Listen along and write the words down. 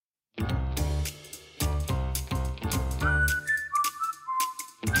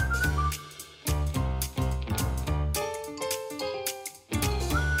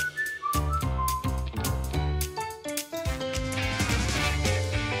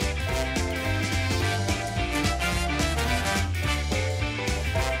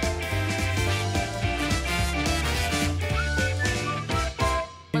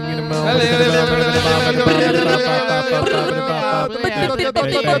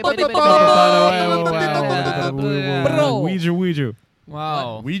Ouija.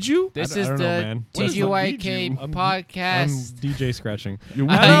 Wow. Ouija? This I is don't the know, man. TGYK I'm podcast. DJ scratching.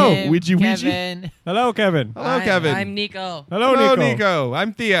 I am Ouija. Kevin. Hello, Kevin. Hello, Kevin. I'm Nico. Hello, Nico.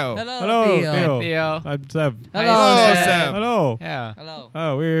 I'm Theo. Hello, Theo. Theo. I'm Seb. Hello, Seb. Seb. Hello. Yeah. Hello.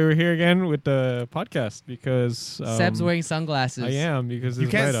 Oh, we're here again with the podcast because Seb's wearing sunglasses. I am because You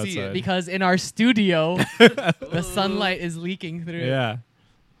it's can't light see it. outside. Because in our studio, the sunlight is leaking through. Yeah.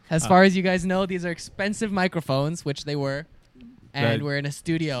 As far as you guys know, these are expensive microphones, which they were. And Right. we're in a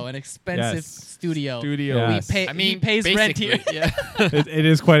studio, an expensive Yes. studio. Studio. Yeah. We Yes. pay. I mean, he pays rent here. basically, Yeah. It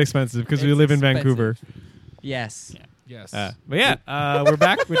is quite expensive because we It's live in expensive. Vancouver. Yes. Yes. But yeah, we're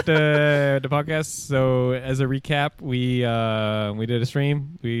back with the podcast. So as a recap, we did a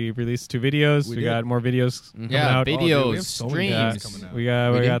stream. We released 2 videos. We We did. got more videos coming Yeah, out. dude, we videos, have so many streams. videos coming out. We got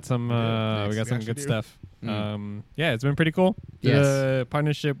We we did? got some Nice. we got some We good actually stuff. Mm. Yeah, it's been pretty cool. Did Yes. a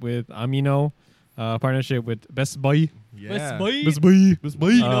partnership with Amino, partnership with Best Buy. Yeah. Best Buy.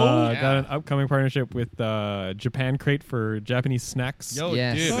 Yeah. Got an upcoming partnership with Japan Crate for Japanese snacks. Yo,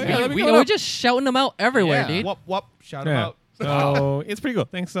 Yes. dude. Oh, yeah, let me we, go we're up. just shouting them out everywhere, Yeah. dude. Whoop, whoop. Shout him Yeah. out. So it's pretty cool.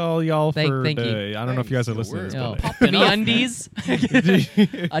 Thanks all y'all Thank for you. the. I don't know if you guys are Thanks, listening to Yo, this, Pop but Me Undies,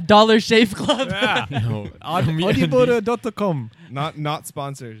 a Dollar Shave Club. yeah. No. Audible.com. Not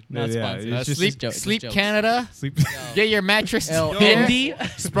sponsored. Not Yeah, sponsored. it's just Sleep, jokes, Sleep jokes. Canada. sleep Get your mattress. Yo, Yo. Indy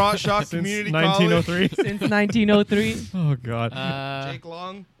Sprout Shock since Community 1903. since 1903. Oh God. College. Jake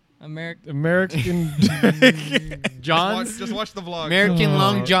Long. American. John's. Just watch the vlog. American Oh.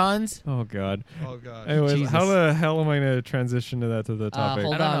 Long Johns. Oh God. Oh god. Anyways, Jesus. how the hell am I gonna transition to that to the topic?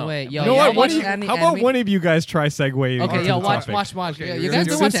 Hold I don't on, know. wait. Yo, You know yeah, what? watch How about one of you guys try segueing? Okay, into yo, the watch. topic? Okay, You you're guys gonna do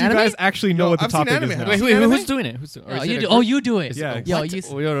do watch Since you anime? guys actually know Yo, what the I've seen topic is anime. now. Wait, Wait, Wait, wait, anime? who's doing it? Who's, or is you it do. a Oh, group? you do it. Is Yeah. it- Yo, what? you.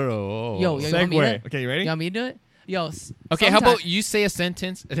 Oh, no. Yo, you want me to? Segue. Okay, you ready? You want me to do it? Yo. Okay, how about you say a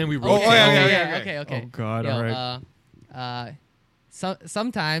sentence and then we roll? Oh, yeah, yeah. Okay. Oh God. Yo, All right.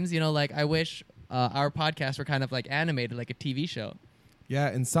 sometimes, like I wish our podcast were kind of like animated, like a TV show. Yeah,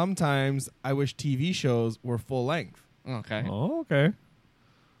 and sometimes I wish TV shows were full length. Okay. Oh, okay.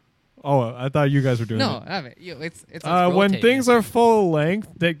 Oh, I thought you guys were doing No, it. I haven't. It's When rotating. things are full length,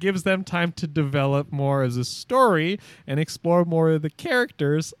 that gives them time to develop more as a story and explore more of the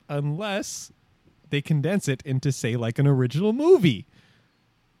characters, unless they condense it into, say, like an original movie.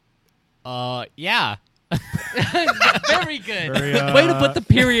 Yeah. very good. Very, Way to put the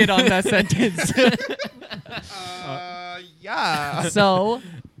period on that sentence. Yeah. So,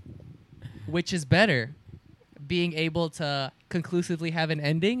 which is better? Being able to conclusively have an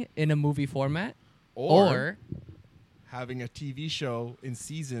ending in a movie format, or having a TV show in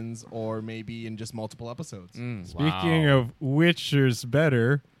seasons or maybe in just multiple episodes. Speaking of which is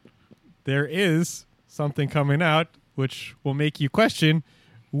better, there is something coming out which will make you question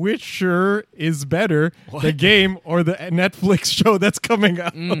whicher is better, the game or the Netflix show that's coming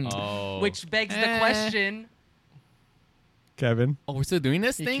out. Oh. which begs the question. Kevin. Oh, we're still doing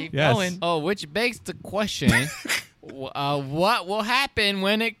this You thing? keep Yes. going. Oh, which begs the question: what will happen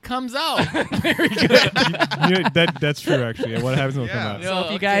when it comes out? That's true, actually. What happens when it Yeah. comes out? So No,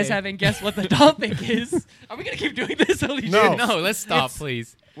 if you guys okay. haven't guessed what the topic is, are we gonna keep doing this? Holy No. shit. No, let's stop, It's-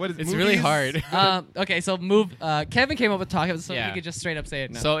 please. What is It's really hard. Okay, so Kevin came up with talking, so Yeah. we could just straight up say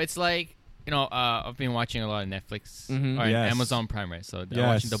it now. So it's like, I've been watching a lot of Netflix Mhm. or Yes. Amazon Prime, right? So I'm Yes.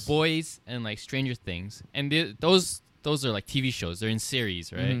 watching The Boys and like Stranger Things, and those are like TV shows. They're in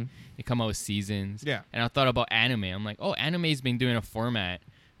series, right? Mhm. They come out with seasons. Yeah. And I thought about anime. I'm like, oh, anime's been doing a format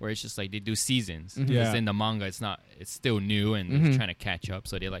where it's just like they do seasons. Mhm. Because Yeah. in the manga, it's still new and Mhm. they're trying to catch up.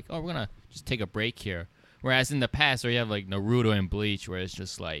 So they're like, oh, we're gonna just take a break here. Whereas in the past, where you have like Naruto and Bleach, where it's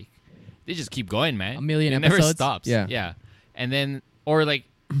just like they just keep going, man. A million it never episodes? stops. Yeah. Yeah. And then or like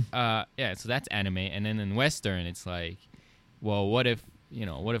yeah, so that's anime. And then in Western, it's like, well, what if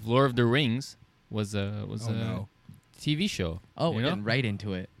Lord of the Rings was a no. TV show? oh, you we're know? getting right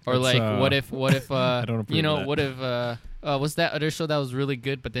into it. Or That's, like, what if I don't approve of that. what if what's that other show that was really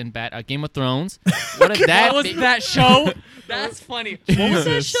good but then bad? Game of Thrones. What if that What was that show? That's funny. What was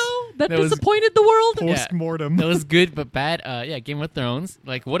that Jesus. show that That was- disappointed the world? Post-mortem. that was good but bad? Yeah, Game of Thrones.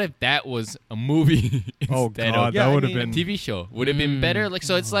 Like, what if that was a movie Oh, instead God. of Yeah, that I would have mean- been... TV show? Would have been better. Like,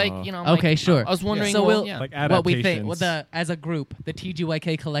 so it's like, I'm Okay, like, sure. I was wondering. So well, we'll- yeah. Like What we think, adaptations. as a group, the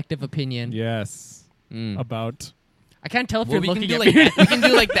TGYK collective opinion. Yes. Mm. About... I can't tell if Well, you're we can looking do at like me. we can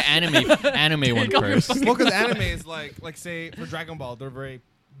do like the anime one Take off your first. fucking- Well, because anime is like say for Dragon Ball, they're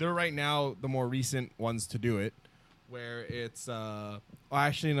right now the more recent ones to do it. where it's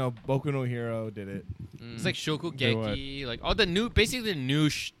actually no, Boku no Hero did it. It's like Do Shokugeki, like all the new, basically the new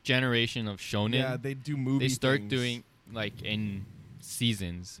generation of shonen. Yeah, they do movie. they start things. doing like in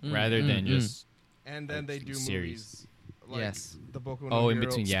seasons Mm, rather than just. And then they do series. movies. Like Yes. The Boku no Oh, Hero. in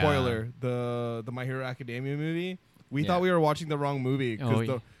between, yeah. Spoiler. The My Hero Academia movie. We Yeah. thought we were watching the wrong movie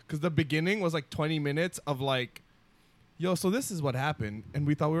Oh, because the beginning was like 20 minutes of like, yo, so this is what happened, and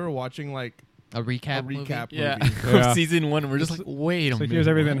we thought we were watching like A recap. a recap Yeah, movie. Yeah. season 1. We're just like, wait a So minute. here's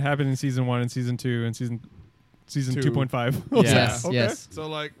everything that what? happened in season 1 and season 2 and season Two. 2.5. Yeah. Yes. Okay. Yes. So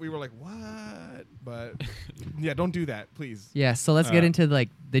like we were like, what? But yeah, don't do that, please. Yeah. So let's get Uh, into like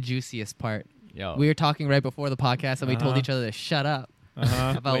the juiciest part. Yo. We were talking right before the podcast, and we told Uh-huh. each other to shut up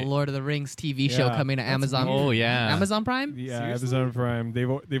Uh-huh. about Wait. Lord of the Rings TV show Yeah. coming to That's Amazon. weird. Oh yeah. Amazon Prime. Yeah, Seriously? Amazon Prime.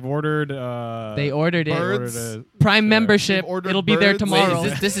 They've ordered. They ordered it. Birds. Prime Yeah. membership. They've ordered It'll be there birds. Wait, tomorrow.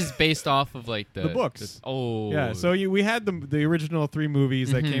 this is based off of like the books. Oh. Yeah, so we had the original 3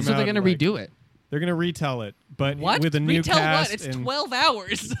 movies that Mhm. came so out. they're gonna like, redo it. They're gonna retell it, but What? with a new Retell cast. what? It's and 12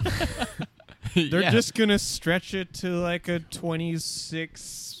 hours. They're Yeah. just gonna stretch it to like a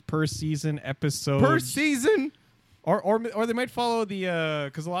 26 per season episode Per season. or they might follow the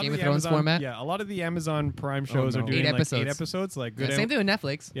because a lot Game of of the Thrones Amazon format? Yeah, a lot of the Amazon Prime shows no. are doing 8 like episodes. 8 episodes. Like Yeah, Good same thing with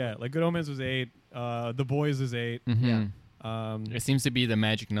Netflix. Yeah, like Good Omens was 8. The Boys is 8. Mhm. Yeah. It seems to be the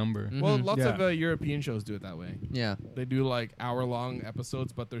magic number. Well, Mhm. lots Yeah. of European shows do it that way. Yeah. They do like hour-long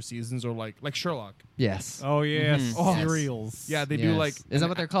episodes, but their seasons are like Sherlock. Yes. Oh yes, Mhm. Oh. serials. Yeah, they do Yes. like. Is that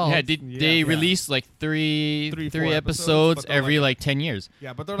what they're called? Yeah, Yeah. they Yeah. release like three Three, 4 episodes, episodes but they're every like- like 10 years.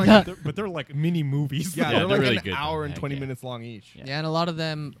 Yeah, but they're like. but they're like mini movies. Yeah, Yeah, they're they're like really an good, hour though. and Heck 20 yeah. minutes long each. Yeah. Yeah, and a lot of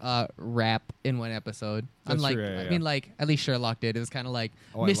them wrap in one episode. That's Unlike, true, yeah, I mean, like at least Sherlock did. It was kind of like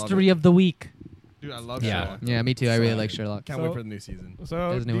Oh, I love mystery it. of the week. Dude, I love Yeah. Sherlock. Yeah, me too. I really So, like Sherlock. Can't So- wait for the new season. So,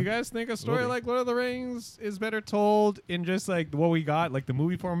 There's a do new you one. guys think a story Will be. like Lord of the Rings is better told in just like what we got, like the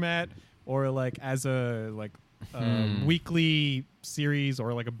movie format, or like as a like weekly series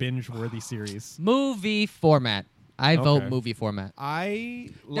or like a binge-worthy series? Movie format. I vote Okay. movie format. I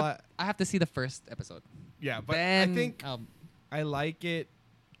Yep, I have to see the first episode. yeah, but then I think I like it.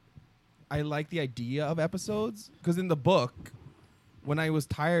 I like the idea of episodes because in the book, when I was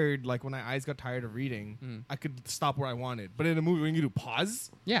tired, like when my eyes got tired of reading, Mm. I could stop where I wanted. But in a movie, when you do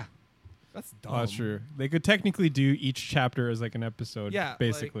pause, yeah, that's dumb. Oh, that's true. They could technically do each chapter as like an episode. Yeah, like-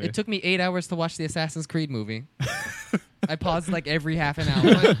 basically. it took me 8 hours to watch the Assassin's Creed movie. I paused like every half an hour.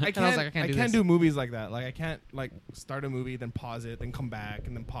 Like, I And can't, I was like, I can't do this. do movies like that. Like I can't like start a movie, then pause it, then come back,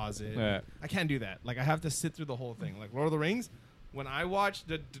 and then pause it. Yeah. I can't do that. Like I have to sit through the whole thing. Like Lord of the Rings, when I watched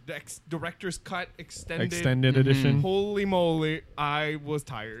the director's cut extended, Extended edition. holy moly, I was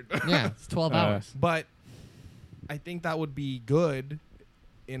tired. Yeah, it's 12 Uh, hours. But I think that would be good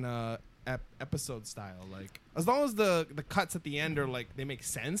in a episode style. Like as long as the cuts at the end are like they make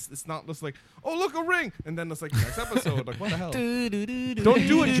sense. It's not just like, oh look, a ring, and then it's like next episode. Like what the hell? Don't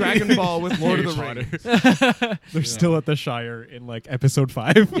do a Dragon Ball with Lord of the Rings. They're still at the Shire in like episode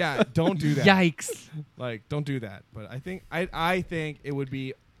 5. Yeah, don't do that. Yikes. Like don't do that. But I think it would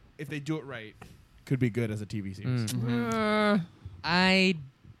be, if they do it right, could be good as a TV series. I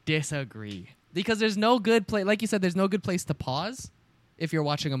disagree because there's no good place. Like you said, there's no good place to pause if you're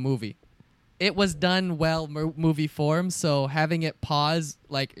watching a movie. It was done well movie form, so having it pause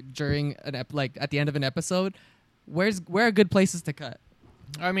like during like at the end of an episode, where are good places to cut?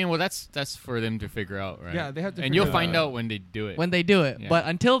 I mean, well, that's for them to figure out, right? Yeah, they have to and figure you'll it find out. out when they do it. When they do it. Yeah. But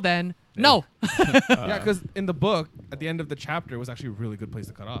until then, no. Yeah, because in the book, at the end of the chapter, it was actually a really good place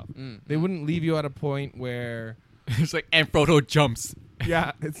to cut off. They wouldn't leave you at a point where, it's like, and Frodo jumps.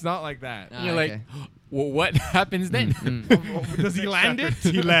 yeah, it's not like that. Ah, You're okay. like, well, what happens then? Does he land it?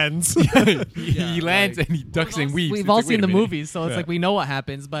 He lands. he lands like- and he ducks and weaves. We've It's all like, wait seen a the minute. movies, so it's Yeah. like we know what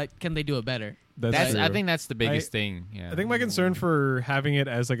happens, but can they do it better? That's I true. think that's the biggest thing. Yeah. I think my concern for having it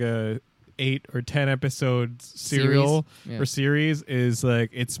as like a 8 or 10 episode serial Yeah. or series is like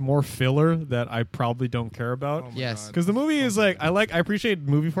it's more filler that I probably don't care about. Oh my Yes. God. Because the movie is like I appreciate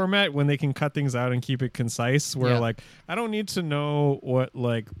movie format when they can cut things out and keep it concise. Where Yeah. like I don't need to know what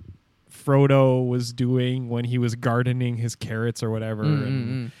like Frodo was doing when he was gardening his carrots or whatever.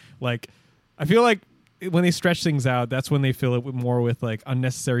 And like I feel like when they stretch things out, that's when they fill it with more with like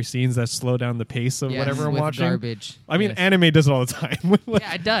unnecessary scenes that slow down the pace of Yes, whatever I'm with watching. Garbage. I mean, Yes. anime does it all the time. Like,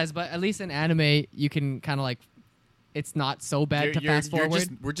 Yeah, it does, but at least in anime, you can kind of like, it's not so bad to fast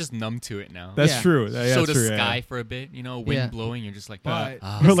forward. We're just numb to it now. that's Yeah. true. Yeah, Show that's the true, yeah. sky for a bit, wind Yeah. blowing. You're just like, But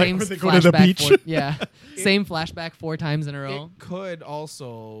Or like Same when they go to the flashback beach. yeah, same flashback 4 times in a row. It could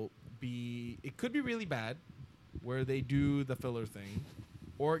also be, it could be really bad where they do the filler thing,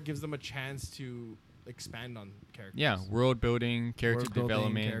 or it gives them a chance to expand on characters. Yeah, world building, character World building,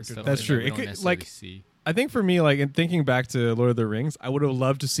 development, character stuff That's like true. That we It don't could- necessarily like- see. I think for me, like in thinking back to Lord of the Rings, I would have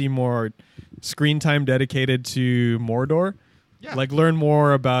loved to see more screen time dedicated to Mordor. Yeah. Like learn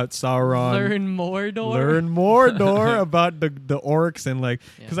more about Sauron. Learn Mordor. Learn Mordor about the orcs and like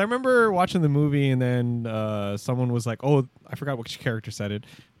Yeah. because I remember watching the movie and then someone was like, oh, I forgot which character said it,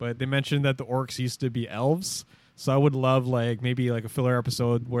 but they mentioned that the orcs used to be elves. So I would love like maybe like a filler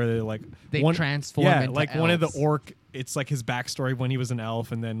episode where They one, transform yeah, into like one of the elves. orc. It's like his backstory when he was an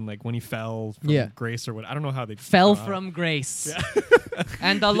elf and then like when he fell from Yeah. grace or what. I don't know how they Fell from grace.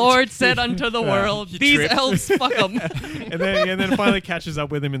 And the Lord said unto the Yeah. world, He these tripped. elves, fuck them. and then finally catches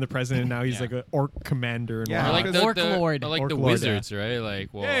up with him in the present and now he's Yeah. like an orc commander and Yeah, Or whatnot. like because- the Orc Lord. or like Orc the Lord, wizards, right? Like,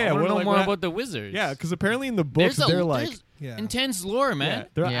 well, Yeah, yeah, I want what- to know like more what- about the wizards. Yeah, because apparently in the books there's they're like there's Yeah. intense lore, man.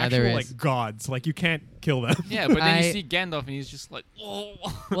 they're Yeah, actual there is. like gods. Like you can't kill them. Yeah, but then you I- see Gandalf and he's just like, oh.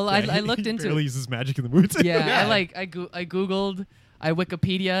 Well, Yeah, I looked he into barely uses magic in the movies. Yeah, I Googled, I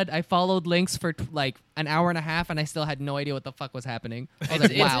Wikipedia'd, I followed links for like an hour and a half, and I still had no idea what the fuck was happening. I was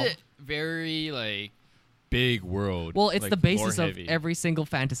It's, like, wow. it's a very like big world. Well, it's like, the basis of lore-heavy. every single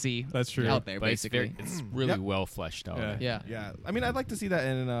fantasy That's true. out there, But basically. it's really Yep. well fleshed out. Yeah. Yeah. Yeah, I mean, I'd like to see that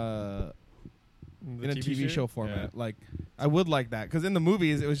in a TV show format. Yeah. Like, I would like that because in the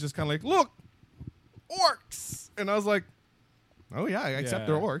movies it was just kind of like, look, orcs, and I was like, oh yeah, I accept Yeah.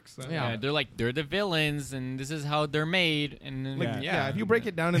 they're orcs. Yeah. They're the villains, and this is how they're made, and then, Like, Yeah. yeah. If you break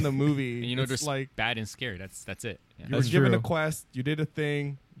it down in the movie, and you know it's they're like bad and scared. That's it. Yeah. you were That's given a true. quest, you did a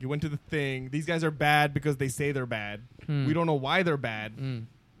thing, you went to the thing. These guys are bad because they say they're bad. Hmm. We don't know why they're bad. Mm.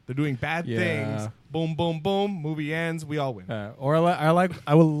 They're doing bad Yeah. things. Boom, boom, boom. Movie ends. We all win. Or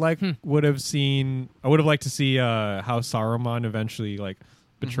I would have seen. I would have liked to see how Saruman eventually like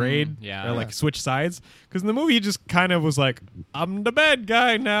betrayed. Yeah. Or like switch sides. Because in the movie, he just kind of was like, "I'm the bad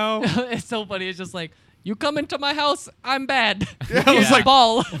guy now." It's so funny. It's just like, you come into my house, I'm bad. Yeah, I was Yeah. like,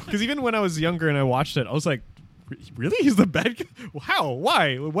 ball. because even when I was younger and I watched it, I was like, "Really? He's the bad guy? How?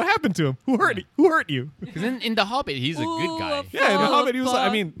 Why? What happened to him? Who hurt you?" Because in The Hobbit, he's a good guy. Ooh, Yeah, in The Hobbit, he was. Fuck. I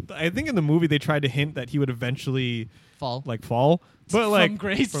mean, I think in the movie they tried to hint that he would eventually Fall. like fall, but From like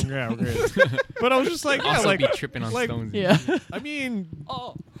grace. grace. But I was just like, yeah, Also like be tripping on like, stones. Yeah. I mean,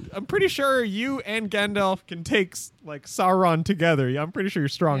 Oh. I'm pretty sure you and Gandalf can take like Sauron together. Yeah, I'm pretty sure you're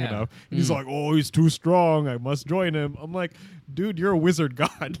strong Yeah. enough. And he's like, "Oh, he's too strong. I must join him." I'm like, "Dude, you're a wizard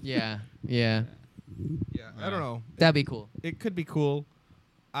god." Yeah. Yeah. Yeah, I don't know. That'd be cool. It could be cool.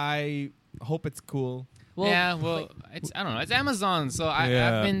 I hope it's cool. Well, yeah, well, like, it's I don't know. It's Amazon, so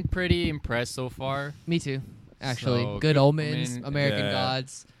Yeah. I've been pretty impressed so far. me too. Actually, So, Good Good Omens, Omen, American yeah.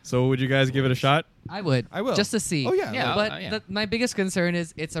 Gods. So, would you guys give it a shot? I would. I will. Just to see. Oh yeah. Yeah. But yeah. my biggest concern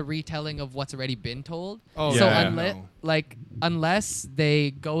is it's a retelling of what's already been told. Oh, So yeah. unless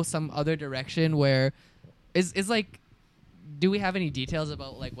they go some other direction where is like, do we have any details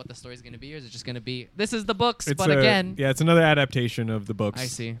about like what the story's going to be, or is it just going to be this is the books? But again, yeah, it's another adaptation of the books. I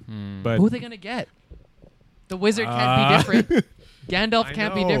see. Hmm. But Who are they going to get? The wizard can't be different. Gandalf I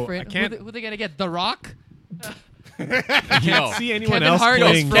can't be know. different. I can't- Who are they going to get? The Rock? I can't see anyone Kevin else Hart as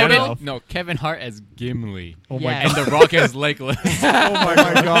playing Frodo? Gandalf. No, Kevin Hart as Gimli. Oh my Yeah. god! And The Rock as Legolas. Oh my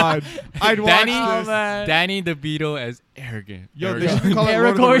god. I'd watch Danny, this. Danny DeVito as Arrogant. Yo, they Arrogant. should call it Lord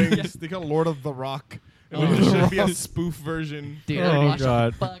of the Aragorn. Rings. They call it Lord of the Rock. Oh. There should be a spoof version. Dude, Oh, I would watch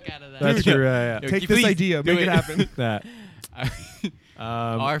God. the fuck out of that. That's Dude, true. Yeah. Yo, Take please this idea, do make it happen. That.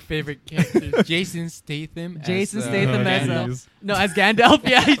 Our favorite character, Jason Statham. as, Jason Statham Oh, as geez. no, as Gandalf.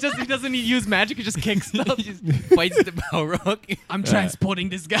 Yeah, he doesn't need to use magic. He just kicks stuff. he just fights the Balrog. I'm transporting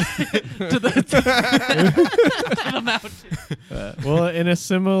this guy to the mountain. Well, in a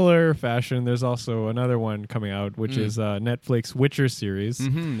similar fashion, there's also another one coming out, which is Netflix Witcher series.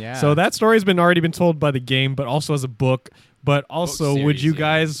 Yeah. So that story's already been told by the game, but also as a book. But also, would series, you yeah.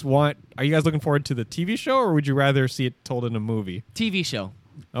 guys are you guys looking forward to the TV show, or would you rather see it told in a movie? TV show,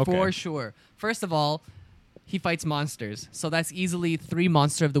 Okay. for sure. First of all, he fights monsters, so that's easily 3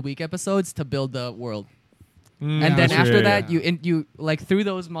 Monster of the Week episodes to build the world. Mm, And then that's after true, that, yeah. you like through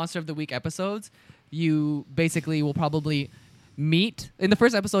those Monster of the Week episodes, you basically will probably meet in the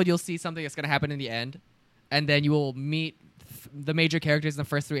first episode. You'll see something that's going to happen in the end, and then you will meet the major characters in the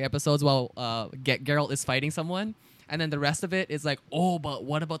first 3 episodes while Geralt is fighting someone. And then the rest of it is like, oh, but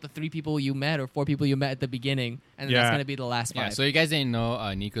what about the 3 people you met or 4 people you met at the beginning? And then that's Yeah. going to be the last 5. Yeah, so you guys didn't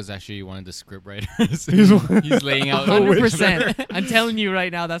know Nico's actually one of the script writers. He's laying out 100%. I'm telling you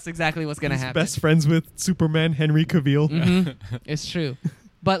right now, that's exactly what's going to He's happen. best friends with Superman Henry Cavill. Mhm. It's true.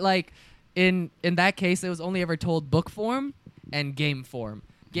 But like in that case, it was only ever told book form and game form.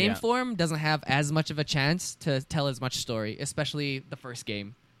 Game Yeah. form doesn't have as much of a chance to tell as much story, especially the first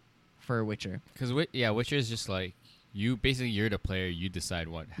game. prefer Witcher. Because Witcher is just like you're the player. You decide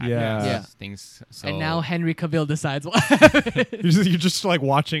what happens. Yeah. Things. So And now Henry Cavill decides what. You're just like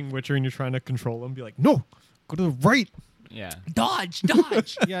watching Witcher and you're trying to control him. Be like, no, go to the right. yeah. dodge.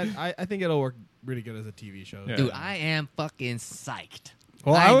 Yeah, I think it'll work really good as a TV show. Yeah. Dude, I am fucking psyched.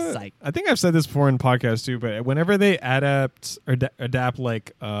 Well, I'm psyched. I think I've said this before in podcasts too, but whenever they adapt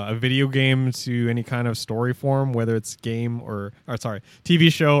like a video game to any kind of story form, whether it's game or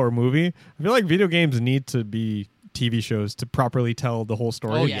TV show or movie, I feel like video games need to be TV shows to properly tell the whole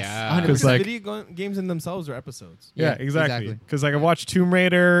story. Oh, yes, yeah. 100%. Because like Games in themselves are episodes. yeah, Yeah, exactly. exactly. Because like I watched Tomb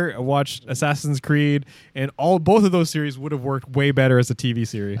Raider, I watched Assassin's Creed, and both of those series would have worked way better as a TV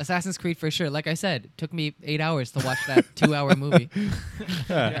series. Assassin's Creed for sure. Like I said, it took me 8 hours to watch that 2-hour movie.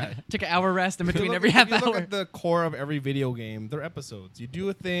 Yeah. Took an hour rest in If you between look- every if half you look hour. at the core of every video game, they're episodes. You do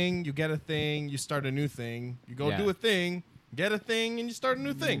a thing, you get a thing, you start a new thing. You go Yeah. do a thing, get a thing, and you start a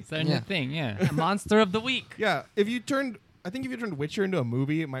new thing. It's a Yeah. new thing. Yeah. Monster of the week. Yeah, if you turned Witcher into a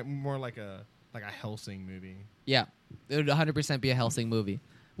movie, it might be more like a Hellsing movie. Yeah, it would 100% be a Hellsing movie,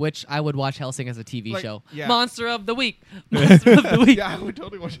 which I would watch Hellsing as a TV Like, show. yeah. Monster of the week. Monster of the week. Yeah, I would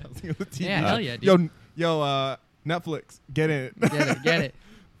totally watch Hellsing on the TV. Yeah, hell yeah, dude. Yo, Netflix, get in. Get it.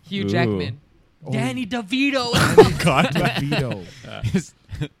 Hugh Ooh. Jackman. Oh. Danny DeVito Oh God. Vito.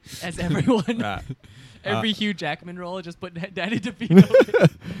 as everyone. Ah. Every Hugh Jackman role, just put Danny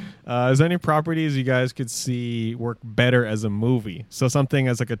DeVito. Is there any properties you guys could see work better as a movie? So something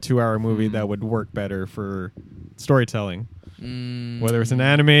as like a 2-hour movie that would work better for storytelling, whether it's an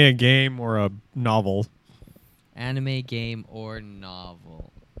anime, a game, or a novel. Anime, game, or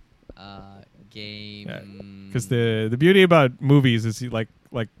novel. Game. Because the beauty about movies is like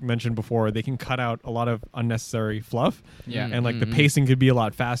mentioned before, they can cut out a lot of unnecessary fluff, Yeah. and like the pacing could be a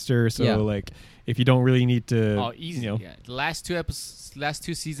lot faster. So Yeah. like if you don't really need to, Oh, easy. you know, Yeah. The last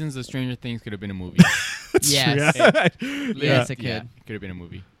two seasons of Stranger Things could have been a movie. Yes. yeah. Yes, it could. Yeah, could have been a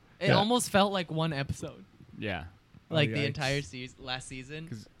movie. It Yeah. almost felt like one episode. Yeah. Like Oh, the yikes. entire last season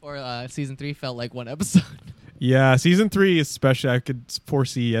 'Cause- or season 3 felt like one episode. Yeah, season 3 especially I could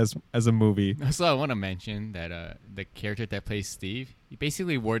foresee as a movie. Also, I want to mention that the character that plays Steve, he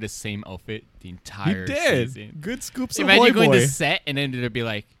basically wore the same outfit the entire He did. season. Good scoops. Imagine Ahoy, going boy. to set and then it'd be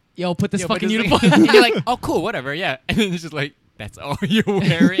like, Yo, put this "Yo, but fucking this uniform. thing-" and you're like, oh, cool, whatever, yeah. And then it's just like, that's all you're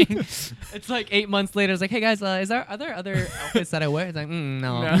wearing. It's like 8 months later. It's like, hey guys, are there other outfits that I wear? It's like,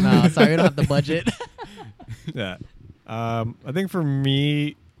 no, No. sorry, we don't have the budget. Yeah. I think for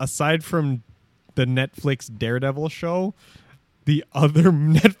me, aside from the Netflix Daredevil show, the other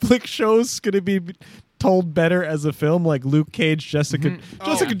Netflix shows going to be told better as a film, like Luke Cage, Jessica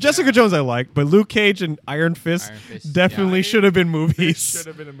Jones I like, but Luke Cage and Iron Fist, Iron Fist, definitely yeah. should have been It movies. should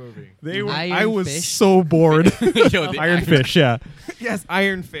have been a movie. They were. Iron I was Fist? so bored. Yo, the Iron Fish, yeah. Yes,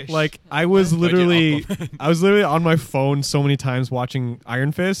 Iron Fish. Like I was Budget literally, Aquaman. I was literally on my phone so many times watching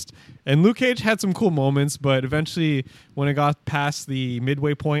Iron Fist, and Luke Cage had some cool moments, but eventually, when it got past the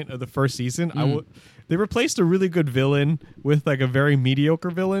midway point of the first season, they replaced a really good villain with like a very mediocre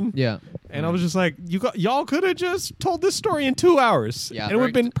villain. Yeah. And I was just like, y'all could have just told this story in 2 hours, Yeah. and it would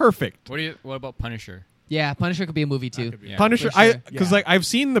have been perfect. What about Punisher? Yeah, Punisher could be a movie too. Yeah. Punisher, for sure. because Yeah. like I've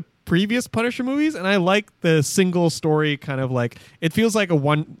seen the previous Punisher movies, and I like the single story kind of like it feels like a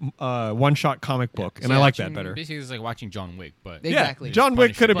one shot comic book, and I like that better. Basically, it's like watching John Wick, but Exactly. Yeah, John Wick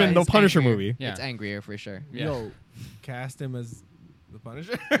Punisher. could have been But the it's Punisher angrier. movie. Yeah. It's angrier for sure. Yeah. Yo, cast him as the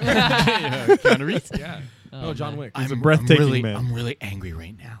Punisher. Yeah, Keanu Reeves. Yeah. Oh, No, John man. Wick. He's a breathtaking man. I'm really angry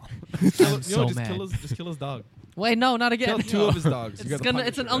right now. so just mad. kill his dog. Wait, no, not again. Kill two of his dogs. You got the It's an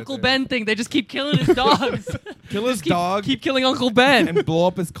Punisher right Uncle there. Ben thing. They just keep killing his dogs. Kill his keep, dog Keep killing Uncle Ben. and blow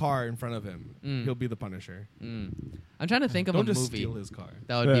up his car in front of him. Mm. He'll be the Punisher. I'm trying to think of Don't a just movie steal his car.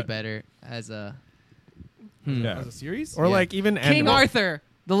 that would Yeah. be better as a Yeah. As a series? Or Yeah. like even King anime. Arthur,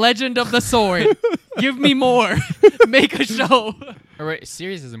 the Legend of the Sword. Give me more. Make a show. All right,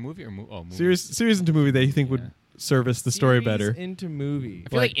 series is a movie or movie? series into movie that you think Yeah. would service the story Series better. into movie. I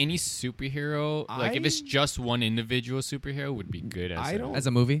feel like any superhero, like if it's I- just one individual superhero, would be good as I don't- As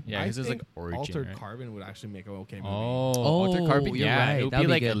a movie? Yeah, I because it's like think origin. Altered right? Carbon would actually make an okay movie. Oh, Oh, Altered Carbon. you're Yeah, right. it would That'd be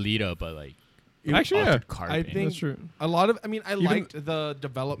be like good. Alita, but like Actually, yeah. Altered Carbon. I think That's true. a lot of. I mean, I Even- liked the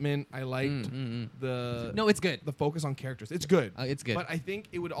development. I liked the No, it's good. the focus on characters. It's good. It's good. But I think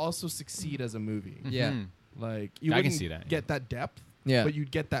it would also succeed as a movie. Yeah. Mhm. Like you I can wouldn't see that, get that depth, Yeah. but you'd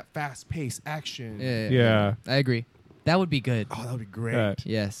get that fast paced action. Yeah. Yeah. I agree. That would be good. Oh, that would be great. Yeah.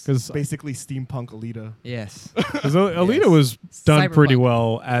 Yes. Because Basically, steampunk Alita. Yes. Alita Yes. was done pretty Cyberpunk.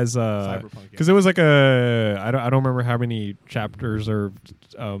 well as Cyberpunk, because it was like a I don't remember how many chapters or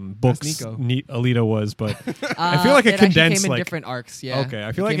books Nico. Alita was, but I feel like it actually condensed, came in like- different arcs. Yeah. okay,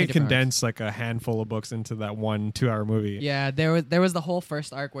 I feel like came in it different arcs. condensed like a handful of books into that 1-2 hour movie. Yeah, there was the whole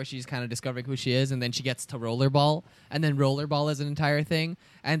first arc where she's kind of discovering who she is, and then she gets to Rollerball, and then Rollerball is an entire thing,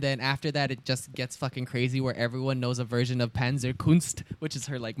 and then after that it just gets fucking crazy where everyone knows a version of Panzerkunst, which is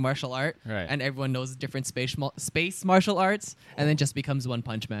her like martial art, Right. and everyone knows different space martial arts, and then just becomes One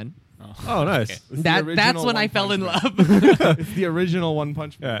Punch Man. Oh, nice. Okay. It's the That's original when I One fell in Punch love. Man. It's the original One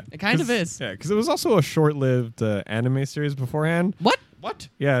Punch Man. Yeah, It kind of 'Cause- is. Yeah, because it was also a short-lived anime series beforehand. What? What?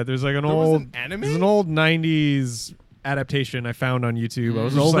 Yeah, there's like an There was old an anime? There's an old '90s adaptation I found on YouTube. I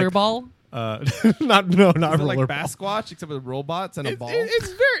was just like, Rollerball? not Is it rollerball. like Basquatch except with robots and a ball? It's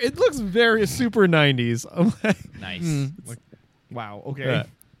very. It looks very super '90s. I'm like, Nice. Mm. Wow. Okay. yeah.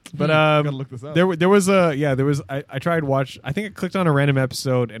 But I gotta look this up. there was I tried watch. I think I clicked on a random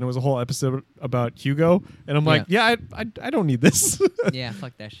episode and it was a whole episode about Hugo, and I'm like, yeah, I don't need this. Yeah,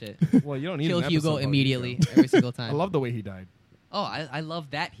 fuck that shit. well, you don't need Kill an episode Hugo about immediately Hugo. every single I time. love the way he died. Oh, I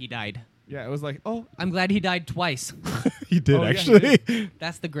love that he died. Yeah, it was like, oh, I'm glad he died twice. he did Oh, yeah, he actually.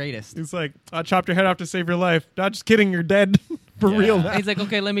 That's the greatest. He's like, I chopped your head off to save your life. Not just kidding, you're dead for Yeah. real And now. he's like,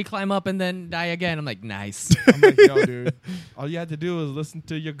 okay, let me climb up and then die again. I'm like, nice. I'm like, yo, dude. All you had to do was listen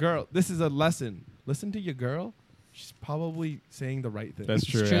to your girl. This is a lesson. Listen to your girl. She's probably saying the right thing. That's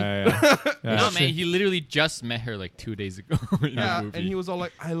true. true. Yeah. Yeah. No, man, he literally just met her like 2 days ago in Yeah, the movie. and he was all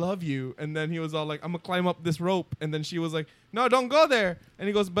like, I love you. And then he was all like, I'm going to climb up this rope. And then she was like, no, don't go there. And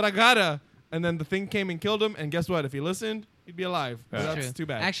he goes, but I gotta. And then the thing came and killed him. And guess what? If he listened, he'd be alive. But Yeah. that's True. too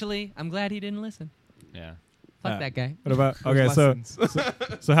bad. Actually, I'm glad he didn't listen. yeah. Fuck that guy. What about Those okay? So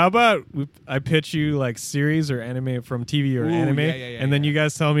lessons. so how about I pitch you like series or anime from TV or Ooh, anime, yeah, and then you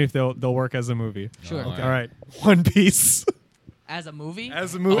guys tell me if they'll work as a movie. Sure. Okay. All right, One Piece As a movie?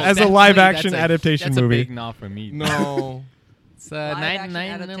 as a Oh, movie as a definitely, live that's action a- adaptation that's movie. a big no for me. No. It's Live action like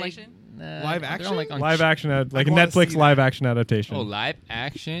adaptation? Live they're action? Like on Live action like a wanna Netflix see live that. action adaptation. Oh, live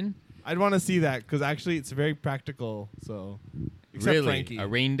action? I'd want to see that because actually it's very practical. So, except Really? Frankie. A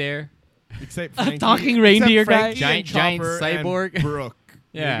reindeer? Except A Frankie. talking Except reindeer guy? Frankie and Giant Chopper and cyborg? Brooke.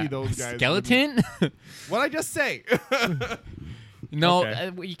 Yeah. Maybe those guys. Skeleton? What I just say? No,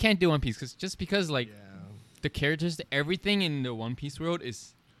 Okay. you can't do One Piece because like yeah. the characters, everything in the One Piece world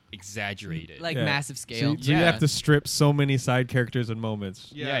is exaggerated. Like Yeah. massive So, scale. so you Yeah. have to strip so many side characters and moments.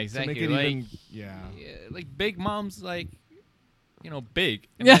 Yeah, To make exactly. it Like- even, yeah. Yeah, like Big Mom's like, big.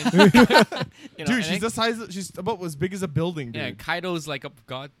 And Yeah. then, you know, Dude, and she's then- the size. She's about as big as a building, dude. yeah. Kaido's like a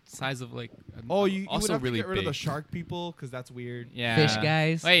god size of like. Oh, you also would have really to get rid of big. the shark people because that's weird. Yeah. Fish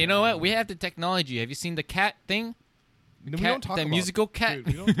guys. Wait, you know what? We have the technology. Have you seen the cat thing? No, we Cat- don't talk the about musical cat. Dude,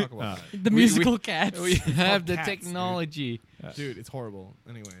 we don't talk about The we- musical cats. We have the cats, dude. technology. that. Dude, it's horrible.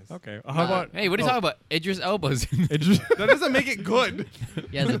 Anyways, Okay, how about Hey, what are you talking about? Idris Elba's. It just, that doesn't make it good.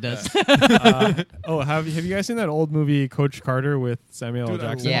 Yes, it does. have you guys seen that old movie Coach Carter with Samuel L. Dude, I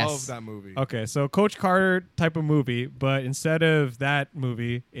Jackson? Yes. love that movie. Okay, so Coach Carter type of movie, but instead of that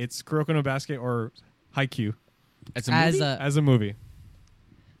movie, it's Kuroko no Basket or Haikyuu It's a As movie? as a movie.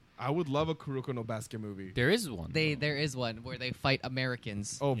 I would love a Kuroko no Basket movie. There is one. there is one where they fight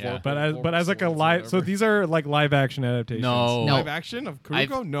Americans. Oh, Yeah. But as like a live, so these are like live action adaptations. No. No. live action of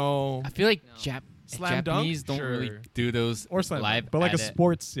Kuroko? No. I feel like No. Slam Japanese Dunk? don't really Sure. do those or slam, live but like a ada-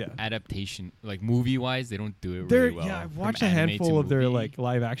 sports, yeah. adaptation. Like movie wise, they don't do it There, really well. yeah, I've From watched a anime handful to of their movie. like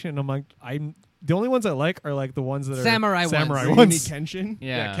live action, and I'm like, the only ones I like are like the ones that are Samurai ones. samurai Rurouni ones. Kenshin?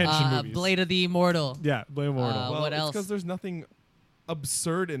 Yeah. Kenshin movies. Blade of the Immortal. Yeah, Blade Immortal. What Well, else? because there's nothing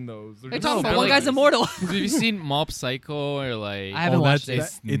absurd in those. They're They're just talking No, about but one like- guy's immortal. Have you seen Mob Psycho or like? I haven't Oh, watched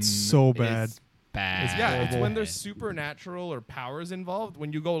that's- it. It's so bad. It's bad. Yeah, it's when horrible. there's supernatural or powers involved.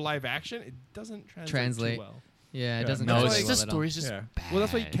 When you go live action, it doesn't translate. Too well. Yeah, it Yeah. doesn't. No, That's it's why- just well the at all. story's just Yeah. bad. Well,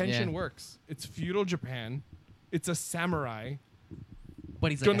 that's why Kenshin Yeah. works. It's feudal Japan. It's a samurai But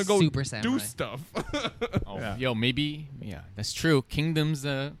he's like gonna a go super samurai. do stuff. Oh, Yeah. yo, maybe. Yeah, that's true. Kingdom's,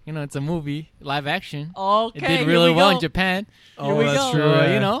 it's a movie, live action. Okay, It did here really we well go. in Japan. Oh, we that's go. true. So,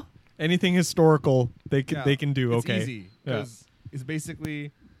 yeah. you know. Anything historical, they can Yeah, they can do. It's Okay, easy because it's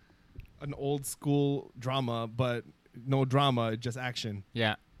basically an old school drama, but no drama, just action.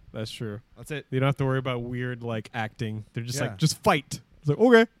 Yeah. that's true. That's it. You don't have to worry about weird like acting. They're just Yeah. like just fight. It's like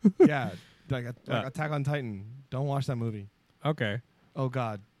okay, Yeah, like Yeah. Attack on Titan. Don't watch that movie. okay. Oh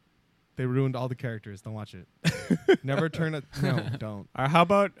God, they ruined all the characters. Don't watch it. Never turn it. No, don't. How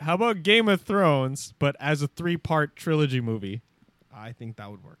about Game of Thrones, but as a 3-part trilogy movie? I think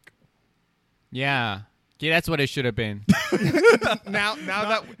that would work. Yeah. Okay, that's what it should have been. now that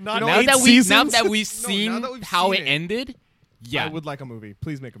not you know now what? eight that seasons? we've No, seen now that we've how seen it it, ended, yeah, I would like a movie.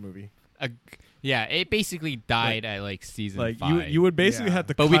 Please make a movie. yeah, it basically died at like season Like 5. you would basically Yeah. have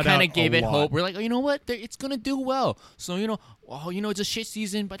to. but we cut kind out of gave a it lot. hope. We're like, oh, you know what? It's gonna do well. So it's a shit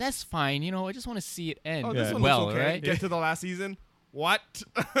season, but that's fine. I just want to see it end Oh, this Yeah. one well, looks okay. right? Get to the last season. What?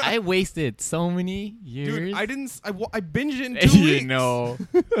 I wasted so many years. Dude, I didn't. I binged it in 2 weeks. you know,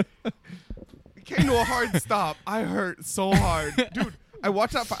 It came to a hard stop. I hurt so hard, dude. I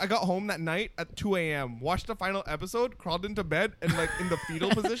watched that. I got home that night at 2 a.m. Watched the final episode, crawled into bed, and like in the fetal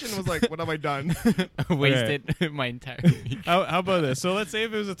position, was like, "What have I done?" wasted my entire week. How about this? So let's say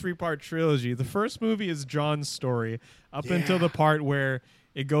if it was a 3-part trilogy. The first movie is John's story up until the part where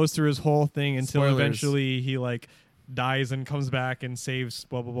it goes through his whole thing until Spoilers. eventually he like dies and comes back and saves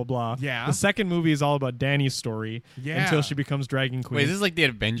blah blah blah blah. Yeah. The second movie is all about Danny's story Yeah. until she becomes Dragon Queen. Wait, this is like the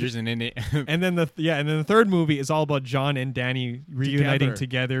Avengers, and then it. and then the third movie is all about John and Danny reuniting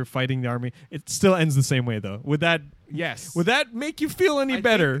together, fighting the army. It still ends the same way though. Would that Yes. make you feel any I think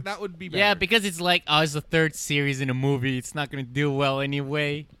better? that would be better. Yeah, because it's like, it's the third series in a movie. It's not gonna do well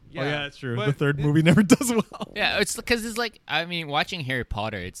anyway. Oh yeah, that's true. But The third movie never does well. Yeah, it's because it's like, watching Harry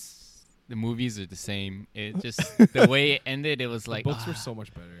Potter. The movies are the same. It just the way it ended. It was The like books were so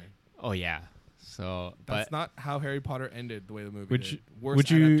much better. Oh yeah. So, That's but not how Harry Potter ended. The way the movie Would did. you- Worst would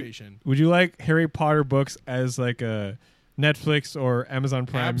you- adaptation. Would you like Harry Potter books as like a Netflix or Amazon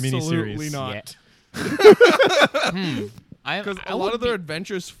Prime Absolutely miniseries? not. Because I a lot would of their be-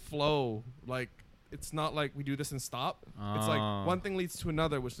 adventures flow like. It's not like we do this and stop. It's Oh. like one thing leads to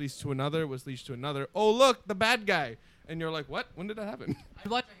another, which leads to another, which leads to another. Oh, look, the bad guy. And you're like, what? When did that happen? I'd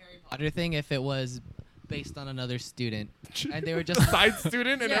watch a Harry Potter thing if it was based on another student, and they were just Side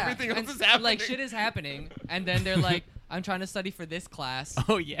student and Yeah, everything else and, is happening. Like shit is happening, and then they're like, "I'm trying to study for this class,"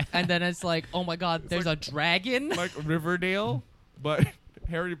 Oh yeah. and then it's like, "Oh my God, there's like- a dragon." like Riverdale, but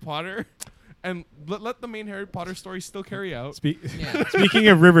Harry Potter. And let the main Harry Potter story still carry out. Yeah. Speaking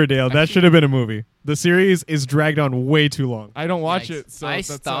of Riverdale, that should have been a movie. The series is dragged on way too long. I don't watch Yikes. it, so I that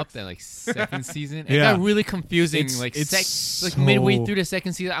stopped sucks. at like second season. It Yeah. got really confusing. It's- like it's like midway so- through the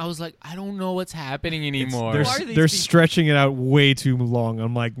second season, I was like, I don't know what's happening anymore. They're, Who are these they're people? stretching it out way too long.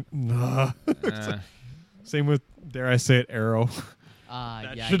 I'm like, nah. Uh, Same with, dare I say it, Arrow.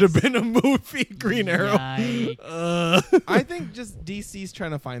 That That should have been a movie, Green Arrow. I think just DC's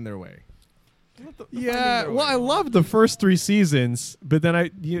trying to find their way. Yeah, well, I love the first 3 seasons, but then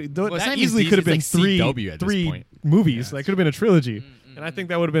it's not that even easily DC, could have been it's like CW at this three point. movies. Yeah, that could have been a trilogy, Mm, and I think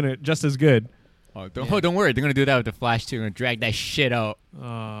that would have been just as good. don't worry, they're gonna do that with the Flash too. They're gonna drag that shit out.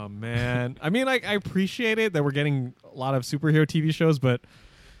 Oh man, I mean, like I appreciate it that we're getting a lot of superhero TV shows, but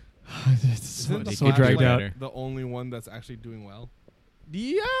it's so, Isn't the so Flash dragged like out. better. the only one that's actually doing well?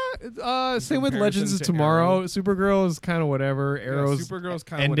 Yeah, same with comparison Legends of to Tomorrow. Arrow. Supergirl is kind of whatever. Arrow's yeah, Supergirl's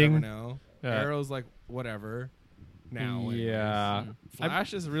kind of ending. whatever now. Yeah. Arrow's like whatever now. anyways. Yeah.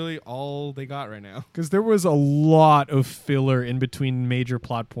 Flash is really all they got right now. Because there was a lot of filler in between major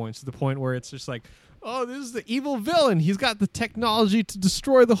plot points to the point where it's just like, oh, this is the evil villain. He's got the technology to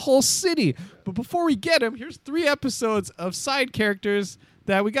destroy the whole city. But before we get him, here's 3 episodes of side characters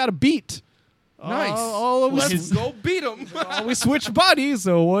that we got to beat. Nice. All of Let's us. go beat them. We switch bodies,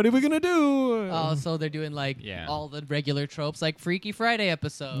 so what are we going to do? Oh, so they're doing like Yeah. all the regular tropes, like Freaky Friday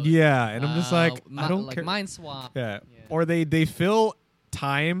episode. yeah, and I'm just like, I don't like care. Mind Swamp. Yeah. Yeah. Or they fill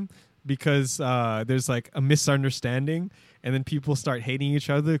time because there's like a misunderstanding, and then people start hating each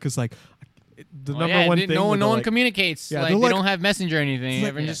other because like the number one thing. No where one they're like, communicates. Yeah, like they're they like- don't have Messenger or anything. it's like,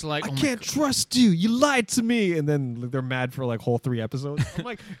 Everyone's just like, I oh my can't God. trust you. You lied to me, and then they're mad for like whole 3 episodes. I'm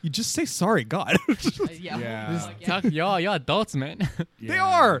like, you just say sorry, God. Yeah. Yeah. Like, Talk, y'all adults, man. They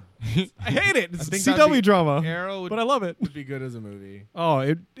are. I hate it. It's I think CW that'd be- drama, Arrow would, but I love it. would be good as a movie. Oh,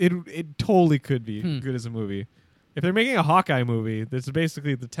 it totally could be good as a movie. If they're making a Hawkeye movie, this is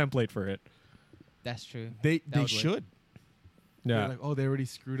basically the template for it. That's true. They That would work. should. Yeah. They're like, oh, they already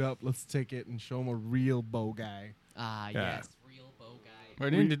screwed up. Let's take it and show them a real bow guy. Yeah. Yes, real bow guy.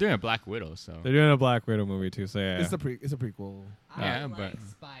 They're doing a Black Widow, so They're doing a Black Widow movie too, so yeah. It's a prequel. Yeah, I but- like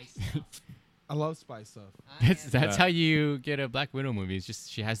spy stuff. I love spy stuff. that's Yeah. how you get a Black Widow movie. It's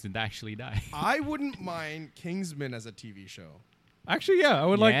just she has to actually die. I wouldn't mind Kingsman as a TV show. Actually, yeah, I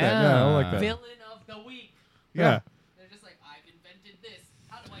would like that. Yeah, I would like Yeah. that. Villain of the week. Yeah. They're just like, I've invented this.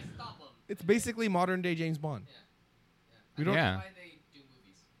 How do I stop them? It's basically modern day James Bond. We don't. Yeah. Why they do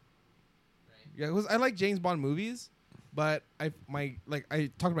movies. Right? Yeah, 'cause I like James Bond movies, but I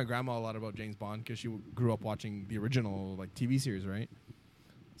talked to my grandma a lot about James Bond because she grew up watching the original like TV series, right?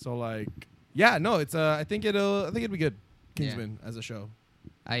 So like, yeah, no, I think it'd be good. Kingsman as a show.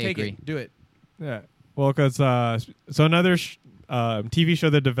 I Take agree. it, do it. Yeah. Well, because so another TV show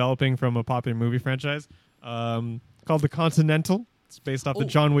they're developing from a popular movie franchise called The Continental. It's based off the Oh,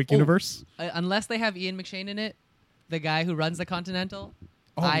 John Wick oh. universe. Unless they have Ian McShane in it, the guy who runs the Continental.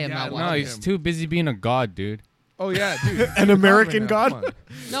 Oh, I am yeah, not I watching. No, love he's him. too busy being a god, dude. Oh yeah, dude. An American god? Come on.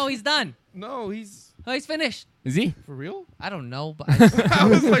 No, he's done. No, he's Oh, he's finished. Is he? for real. I don't know, but I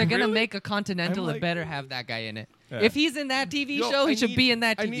was they're like, gonna really? make a Continental. I'm It like- better have that guy in it. Yeah. If he's in that TV Yo, show, he I should need- be in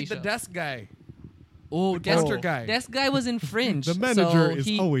that TV I need show. the desk guy. Oh, the desk, counter guy. desk guy was in Fringe. The manager so is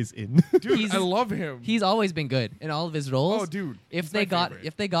he- always in. Dude, He's- I love him. He's always been good in all of his roles. oh, dude. if he's they my got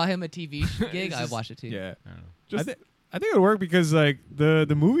favorite. him a TV gig, It's I'd just- watch it too. yeah. I don't know. Just- I think it would work because like the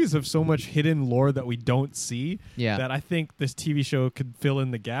movies have so much hidden lore that we don't see Yeah. that I think this TV show could fill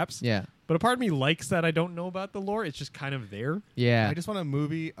in the gaps. Yeah. But a part of me likes that I don't know about the lore. It's just kind of there. Yeah. I just want a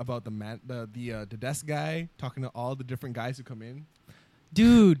movie about the desk guy talking to all the different guys who come in.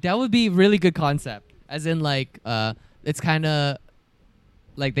 Dude, that would be really good concept. As in like it's kind of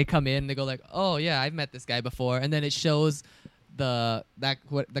like they come in, they go like, "Oh yeah, I've met this guy before." And then it shows the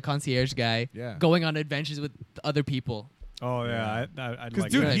concierge guy Yeah. going on adventures with other people. Oh yeah, I'd Because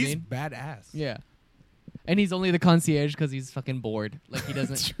like dude, what I that. he's mean? badass. Yeah. And he's only the concierge cuz he's fucking bored. Like he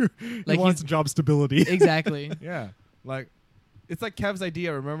doesn't True. like he wants he's job stability. exactly. Yeah. Like it's like Kev's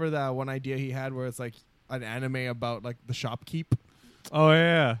idea. Remember that one idea he had where it's like an anime about like the shopkeep? Oh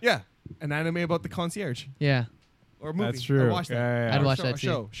yeah. Yeah. An anime about the concierge. Yeah. Or a movie. That's true. I'd watch that. Yeah, yeah, yeah. I'd Or watch show, that a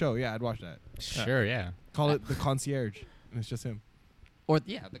too. show. Yeah, I'd watch that. Sure, yeah. Call it the concierge. And it's just him. Or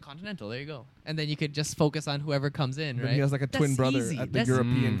yeah, the Continental. There you go. And then you could just focus on whoever comes in, And right? he has like a twin That's brother easy. at the That's-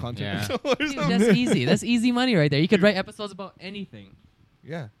 European Mm, continent. yeah. or Dude, something. that's easy. That's easy money right there. You could write episodes about anything.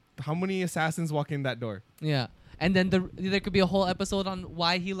 Yeah. How many assassins walk in that door? Yeah. And then there could be a whole episode on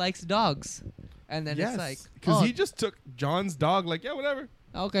why he likes dogs. And then it's like, because oh, he just took John's dog. Like, yeah, whatever.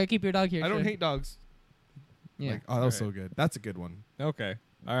 okay, keep your dog here. I don't sure. hate dogs. Yeah. Like, oh, that was so Alright. good. That's a good one. Okay.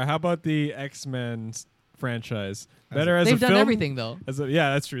 All right. How about the X-Men franchise? As Better as They've a done film. everything though.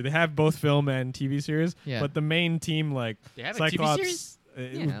 Yeah, that's true. They have both film and TV series. Yeah. But the main team, like They have a TV Cyclops, series?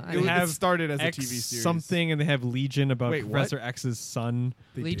 Yeah, I they mean- have it started as X a TV series. something, and they have Legion about Wait, what? Professor X's son.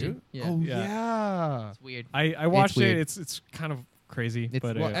 They Legion. do? Yeah. Oh, Yeah. yeah. It's weird. I watched weird. it. It's kind of crazy, It's-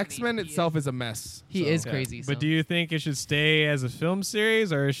 but Well, Yeah. X-Men He itself is a mess. He so- is yeah. crazy. But do you think it should stay as a film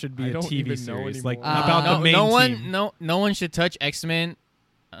series or it should be I a don't TV even know series, like anymore. about no, the main no one, team? no one should touch X-Men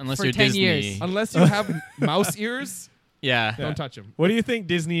unless For you're 10 Disney. years. Unless you have mouse ears, Yeah. don't touch them. What do you think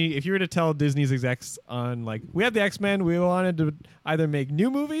Disney, if you were to tell Disney's execs on, like, we have the X-Men, we wanted to either make new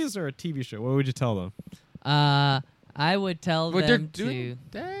movies or a TV show, what would you tell them? I would tell What they're them to. doing?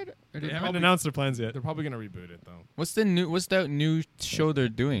 That? Or They they- haven't announced their plans yet. They're probably gonna reboot it though. What's that new show they're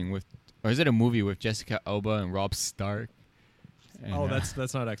doing with, or is it a movie with Jessica Alba and Rob Stark? And, Oh,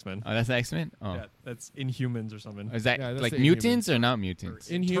 that's not X-Men. that's X-Men. Oh, Yeah, that's Inhumans or something. is that Yeah, that's like the mutants or not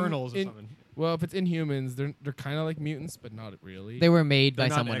mutants? Eternals or in- something. Well, if it's Inhumans, they're kind of like mutants, but not really. They were made They're by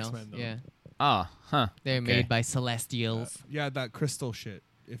not someone X-Men, else. though. Yeah. Oh, huh. They're Okay. made by Celestials. Yeah, that crystal shit.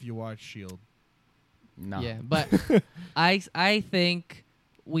 If you watch Shield, No. Yeah, but I think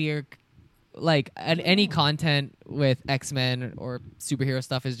we're like any content with X-Men or superhero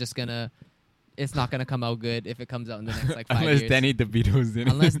stuff is just it's not gonna come out good if it comes out in the next like 5 Unless years. Danny DeVito's in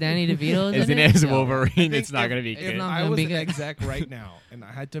it. Unless Danny DeVito's is in in it as No. Wolverine, I it's think not if- gonna be if good. not I gonna was be an good. exec right now, and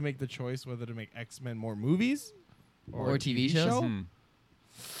I had to make the choice whether to make X-Men more movies Or a TV shows? Hmm.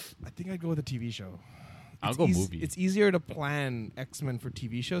 I think I'd go with a TV show. I'll It's go eas- movie. It's easier to plan X-Men for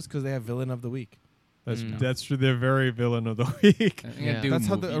TV shows because they have Villain of the Week. That's true. They're very villain of the week. I'm gonna Yeah. do That's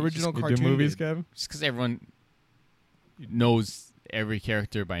how the movies. original You cartoon do movies, did. Kev? Just because everyone knows every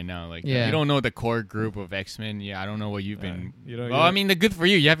character by now. Like, Yeah. you don't know the core group of X-Men. Yeah, I don't know what you've been. You don't. Well, I mean, the good for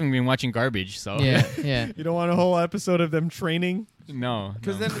you. You haven't been watching garbage, so Yeah, yeah. you don't want a whole episode of them training. no.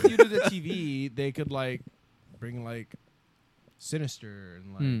 Because no. then if you did the TV, they could like bring like Sinister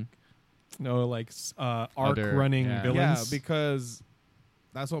and like Hmm. No, like arc Other- running yeah. villains. yeah, because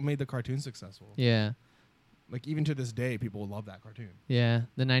that's what made the cartoon successful. Yeah. Like even to this day, people love that cartoon. Yeah.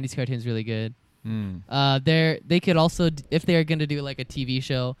 The 90s cartoon's really good. Hmm. They could also if they're gonna do like a TV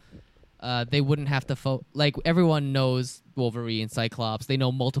show, they wouldn't have to like everyone knows Wolverine, Cyclops. They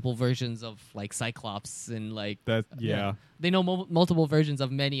know multiple versions of like Cyclops and like That yeah. they know multiple versions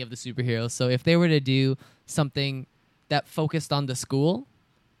of many of the superheroes. So if they were to do something that focused on the school,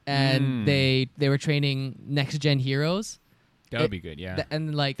 and they were training next gen heroes, That would be good. Yeah.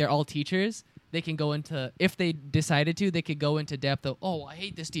 and like they're all teachers, they can go into, if they decided to, they could go into depth of, oh, I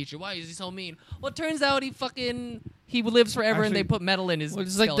hate this teacher. Why is he so mean? Well, it turns out he lives forever, and they Actually, put metal in his Well,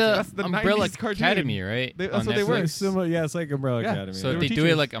 it's like skeleton. That's the Umbrella 90s cartoon. Academy, right? That's on what they were. Netflix. Similar, yeah, it's like Umbrella Yeah. Academy. So They if were they do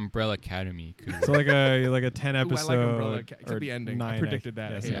teachers. it like Umbrella Academy, cool. So like a 10 Ooh, I episode. like Umbrella Academy, or except the ending. I 9, predicted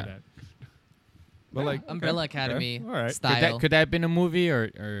that. I Yes, hated yeah. that. But like, Umbrella Academy All right. style. Could that have been a movie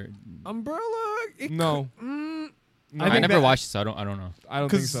or Umbrella. no, I think never that- watched it, so I don't know. I don't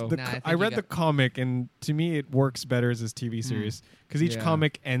think Because so. Nah, I think I you read got- the comic, and to me, it works better as this TV series because each Yeah.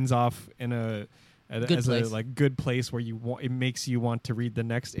 comic ends off in Good as place. a like good place where you want, it makes you want to read the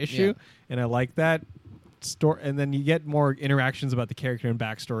next issue, and I like that story. And then you get more interactions about the character and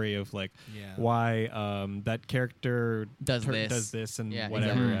backstory of like yeah. why that character Does this. does this and Yeah,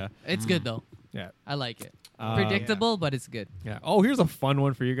 whatever. exactly. It's good, though. Yeah, I like it. yeah. Predictable, but it's good. Yeah. Oh, here's a fun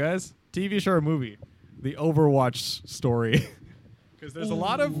one for you guys: TV show or movie, the Overwatch story. Because there's a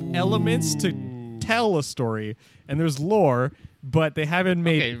lot of elements to tell a story, and there's lore, but they haven't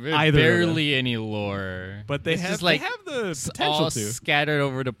made Okay, either. of them. barely any lore. But they It's have just like they have the s- potential all to. scattered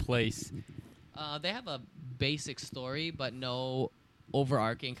over the place. They have a basic story, but no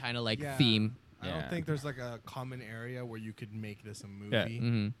overarching kind of like Yeah. theme. I Yeah. don't think there's like a common area where you could make this a movie. Yeah.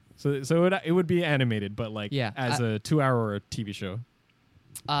 Mm-hmm. So it would be animated, but like Yeah, as a 2-hour TV show.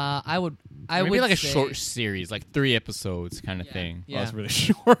 I would Maybe like a say- short series, like 3 episodes kind of Yeah. thing. Oh, Yeah. it's really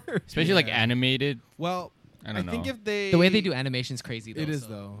short. Especially like Yeah. animated. Well, I don't think know. if they The way they do animation's crazy. Though, it is so.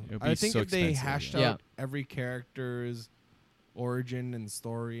 though. It would I be think so if they expensive, hashed yeah. out every character's origin and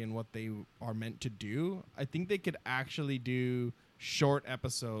story and what they are meant to do, I think they could actually do short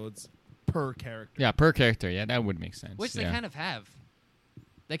episodes per character. Yeah, per character. Yeah, that would make sense. Which they yeah. kind of have.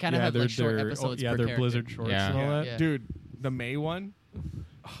 They kind of have like short episodes. yeah, per they're character. Blizzard shorts Yeah. and all that. Yeah. Dude, the May one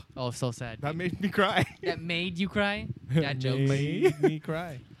Oh, so sad. that made me cry. That made you cry. That joke. May- made me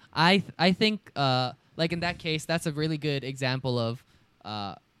cry. I think like in that case, that's a really good example of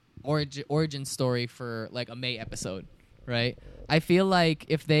origin story for like a May episode, right? I feel like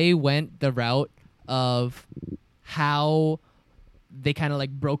if they went the route of how they kind of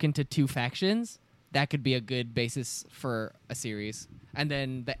like broke into 2 factions, that could be a good basis for a series. And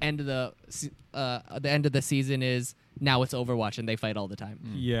then the end of the season is now it's Overwatch and they fight all the time.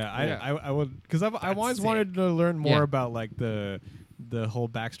 Yeah, Yeah. I would because I've always sick. wanted to learn more Yeah. about like the whole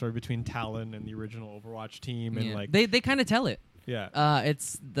backstory between Talon and the original Overwatch team and Yeah. like they kind of tell it. yeah.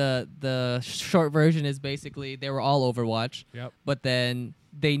 It's the short version is basically they were all Overwatch, Yep. but then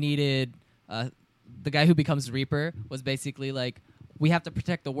they needed the guy who becomes Reaper was basically like, we have to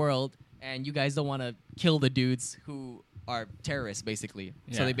protect the world, and you guys don't want to kill the dudes who are terrorists, basically.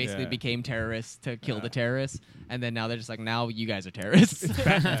 So Yeah. they basically Yeah. became terrorists to kill Yeah. the terrorists, and then now they're just like, now you guys are terrorists. It's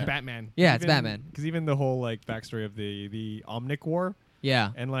Batman. Yeah, it's Batman. Because even the whole like backstory of the Omnic War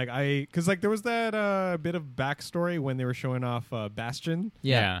Yeah, and like because like there was that bit of backstory when they were showing off Bastion.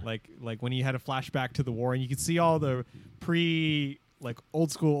 yeah, Like when he had a flashback to the war and you could see all the like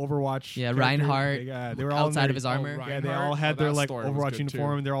old school Overwatch. Yeah, characters. Reinhardt Yeah, they were all in outside their- of his armor. Right. Yeah, they all Reinhardt? had Oh, their that like story was Overwatch good,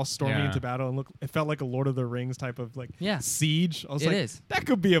 uniform. too. They're all storming Yeah. into battle and it felt like a Lord of the Rings type of like Yeah. siege. I was It like, is. that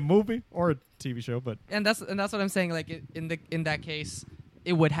could be a movie or a TV show, but and that's what I'm saying. Like in that case,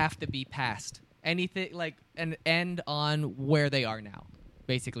 it would have to be past anything like and end on where they are now,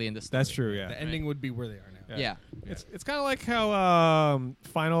 basically in the story. that's true. Yeah, The ending would be where they are now. Yeah. It's kind of like how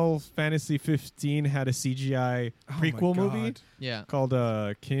Final Fantasy 15 had a CGI Oh my prequel movie God. Yeah. called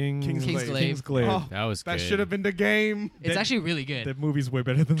Kingsglaive. Kingsglaive. Oh, That was that good. should have been the game. It's That- actually really good. The movie's way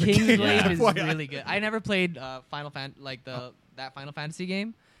better than the game. Kingsglaive is FYI. really good. I never played that Final Fantasy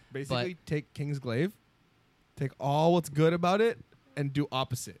game. Basically, take Kingsglaive, take all what's good about it, and do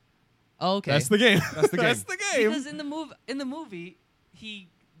opposite. Oh, okay. That's the game. That's the game. That's the game. Because in the movie, he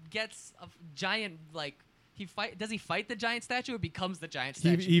gets a giant like does he fight the giant statue or becomes the giant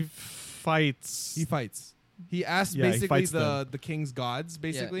statue? He fights. He fights. He asks Yeah, he basically fights the king's gods,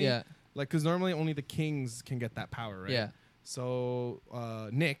 basically. Yeah. Like, because normally only the kings can get that power, right? Yeah. So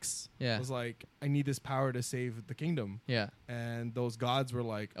Nyx Yeah. was like, I need this power to save the kingdom. Yeah. And those gods were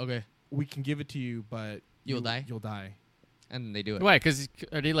like, Okay. we can give it to you, but You'll die? You'll die. And they do it. Why? Because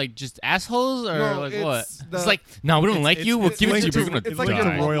are they like just assholes or No, like it's what? the- It's like no, we don't It's- like it's- you. We'll it's give it to you. linked But you're gonna it's like linked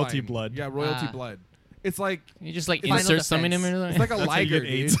your to die. royalty bloodline. blood. Yeah, royalty Ah. blood. It's like You just like Final insert something in defense. there. it's like a That's how you liger, get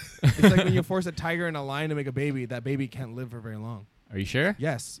dude. AIDS. It's like when you force a tiger and a lion to make a baby. That baby can't live for very long. Are you sure?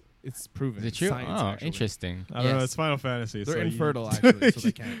 Yes, it's proven. Is it true? Science, Oh, actually. interesting. I don't know. Yes. It's Final Fantasy. They're so infertile, actually, so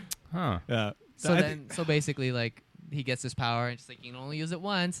they can't. Huh. Yeah. So I then, so basically, like he gets this power, and it's like you can only use it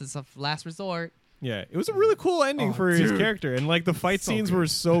once. It's a last resort. Yeah, it was a really cool ending Oh, for his dude. character, and like the fight So scenes good. were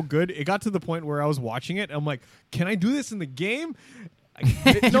so good. It got to the point where I was watching it. I'm like, can I do this in the game?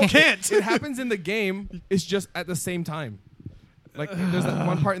 No, can't. It happens in the game. It's just at the same time. Like there's that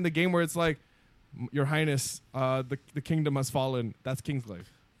one part in the game where it's like, Your Highness, the kingdom has fallen. That's Kingsglaive.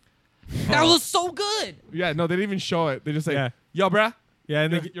 That was so good. Yeah, no, they didn't even show it. They just say, Yeah. "Yo, bruh, Yeah,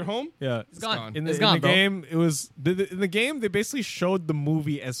 and you're home." yeah. It's gone. In It's the gone, bro. game, it was in the game. They basically showed the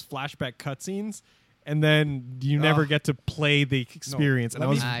movie as flashback cutscenes, and then you never Ugh. get to play the experience. and let I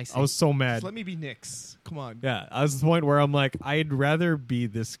was me- I see. I was so mad. Just let me be Nyx. Come on. Yeah, I was at the point where I'm like, I'd rather be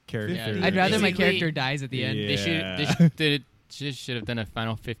this character. Yeah, I'd rather my Basically- character dies at the end. Yeah. They should have done a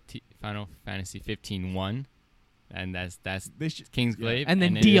Final Fantasy 15 1, and that's They should. Kingsglaive, And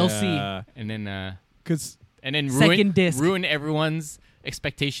then then, DLC. and then because Second ruin disc. ruin everyone's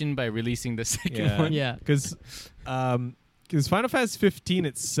expectation by releasing the second one. Yeah. because Final Fantasy 15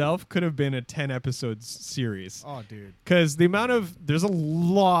 itself could have been a 10 episodes series. Oh, dude. Because the amount of there's a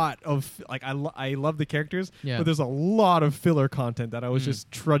lot of like I love the characters, Yeah. but there's a lot of filler content that I was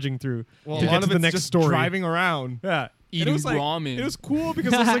just trudging through Well, to a get lot to of the it's next just story. driving around. Yeah, And Eating it was like, ramen. It was cool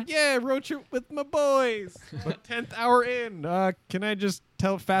because I was like, yeah, road trip with my boys. But 10th hour in, can I just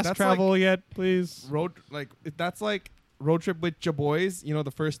tell fast That's travel yet, please? That's like road trip with your boys. You know,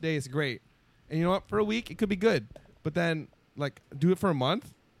 the first day is great, and you know what? For a week, it could be good, but then like do it for a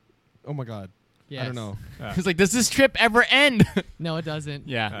month. Oh my god, I Yes. don't know. It's like, does this trip ever end? No, it doesn't.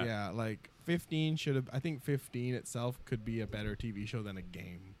 yeah. Yeah, like 15 should have. I think 15 itself could be a better TV show than a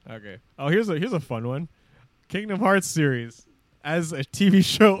game. Okay. Oh, here's a fun one. Kingdom Hearts series as a TV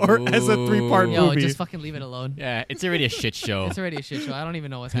show or as a 3-part Ooh. Yo, movie. just fucking leave it alone. Yeah, it's already a shit show. It's already a shit show. I don't even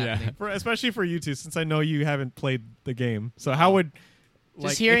know what's Yeah. happening. Especially for you two, since I know you haven't played the game. So how would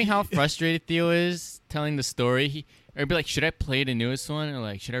Just hearing how frustrated Theo is telling the story, or be like, should I play the newest one, or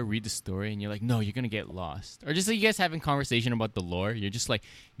like, should I read the story? And you're like, no, you're gonna get lost. Or just like you guys having conversation about the lore, you're just like,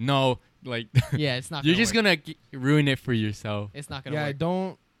 no, like, Yeah, it's not. you're gonna just work. gonna ruin it for yourself. It's not gonna Yeah, I work.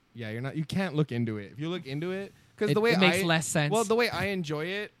 don't. Yeah, you're not. You can't look into it. If you look into it, because It, the way it makes I less sense. well, the way I enjoy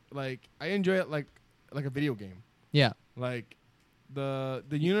it, like a video game. yeah, Like the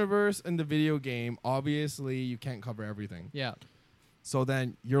universe and the video game, obviously you can't cover everything. yeah, So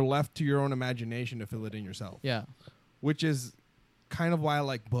then you're left to your own imagination to fill it in yourself. yeah, Which is kind of why I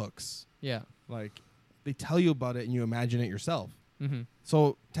like books. yeah. Like they tell you about it and you imagine it yourself. Mm-hmm.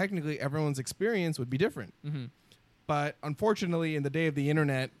 So technically everyone's experience would be different. Mm-hmm. But unfortunately in the day of the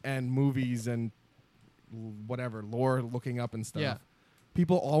internet and movies and whatever, lore looking up and stuff, Yeah.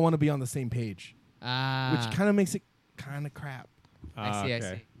 people all want to be on the same page. Which kind of makes it kind of crap. I see. I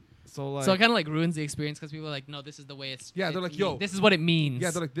see. So like So it kind of like ruins the experience because people are like, no, this is the way it's. Yeah, they're like, yo. this is what it means.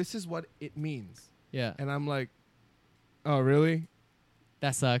 yeah, they're like, this is what it means. yeah, And I'm like, oh, really?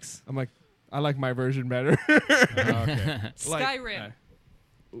 that sucks. I'm like, I like my version better. okay. Skyrim.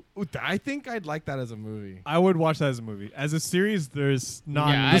 I think I'd like that as a movie. I would watch that as a movie. As a series, there's not.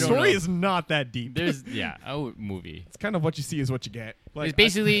 Yeah, I the don't story know. is not that deep. There's movie. It's kind of what you see is what you get. Like, It's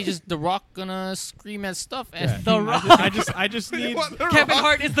basically just The Rock gonna scream at stuff and Yeah. The Rock. I just need. What the Kevin Rock?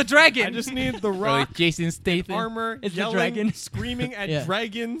 Hart is the dragon. I just need the or Rock like Jason Statham. armor, It's the yelling, dragon. screaming at Yeah.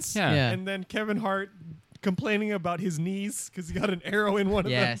 dragons, Yeah. Yeah. and then Kevin Hart complaining about his knees because he got an arrow in one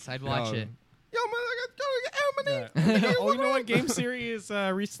of them. Yes, I'd watch Yo. it. Yo, man, I got my Yeah. name. Oh, you know what game series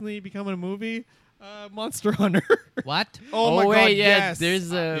recently becoming a movie? Monster Hunter. What? Oh, my wait, god, yeah. yes.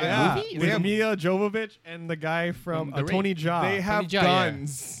 There's a Yeah. movie. With They have- Mia Jovovich and the guy from The Tony Jaa. They have Jaa, yeah.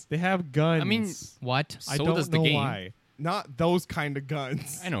 guns. They have guns. I mean, What? I so don't does the know game. why. Not those kind of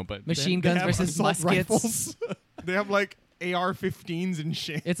guns. I know, but Machine They guns have versus assault muskets. rifles. They have like AR-15s and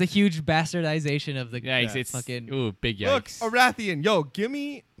shit. It's a huge bastardization of the yeah, it's fucking. ooh, big Look, yikes. Arathian, yo, give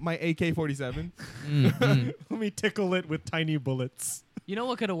me my AK-47. Let me tickle it with tiny bullets. You know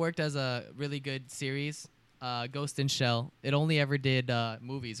what could have worked as a really good series? Ghost in Shell. It only ever did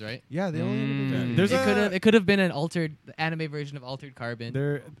movies, right? Yeah, they only Mm. did There's that. It could have been an altered anime version of Altered Carbon.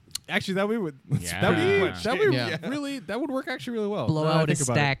 There, actually, that would Yeah. that would Yeah. really that would work actually really well. Blow now that I out a think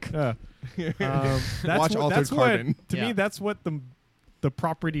about it. stack. Yeah. That's Watch what, Altered that's Carbon. What, to Yeah. me, that's what the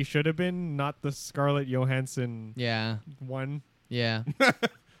property should have been, not the Scarlett Johansson Yeah, one. yeah,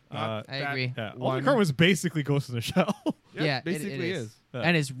 Uh, I agree. yeah. One. Altered Carbon was basically Ghost in the Shell. Yeah, it basically is. is. Yeah.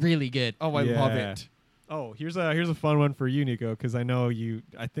 And it's really good. Oh, I love Yeah. it. Oh, here's a fun one for you, Nico, because I know you.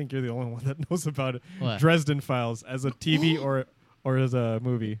 I think you're the only one that knows about it. What? Dresden Files as a TV or as a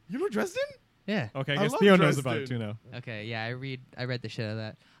movie. You know Dresden? Yeah. Okay, I I guess love Theo knows about it too Dresden. now. Okay. Yeah, I read the shit out of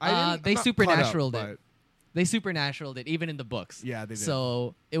that. I didn't- They I'm not caught up, supernaturaled it. but They supernaturaled it, even in the books. Yeah, they did.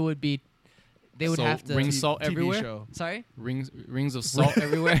 So it would be. They would So have to. Ring Salt TV everywhere. show. Sorry. Rings of salt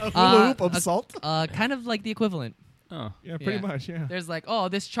everywhere. A hula hoop of a- salt. Kind of like the equivalent. Oh. Yeah, pretty Yeah. much. Yeah. There's like, oh,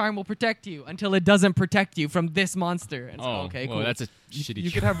 this charm will protect you until it doesn't protect you from this monster. And it's Oh, okay, well, cool. that's a shitty. You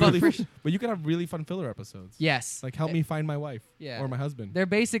show. could have But really, for- but you could have really fun filler episodes. yes. Like help me find my wife. Yeah. Or my husband. They're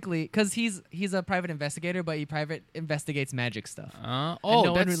basically because he's a private investigator, but he private investigates magic stuff. Oh,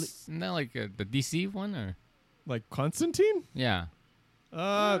 no one that's really- isn't that like the DC one or Like Constantine? yeah.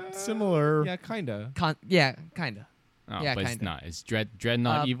 Similar. Yeah, kinda. Yeah, kinda. Oh, Yeah, but it's kinda. not. Is Dread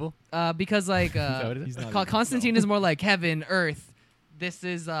not evil? Because like that what it is? He's not. Constantine is more like heaven, earth. This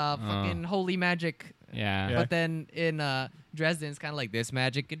is fucking holy magic. Yeah. Yeah. But then in Dresden, it's kind of like this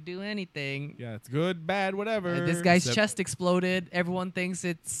magic could do anything. Yeah, it's good, bad, whatever. This guy's Except- chest exploded. Everyone thinks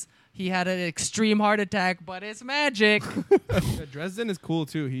he had an extreme heart attack, but it's magic. Yeah, Dresden is cool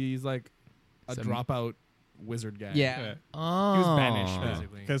too. He's like a Some- dropout wizard guy. Yeah. Oh. He was banished,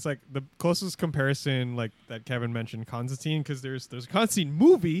 basically. Because like the closest comparison, like that Kevin mentioned, Constantine. Because there's a Constantine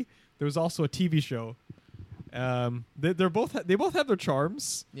movie. There was also a TV show. They both have their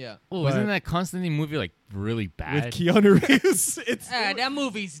charms Yeah. Oh, But- isn't that Constantine movie like really bad? with Keanu Reeves. That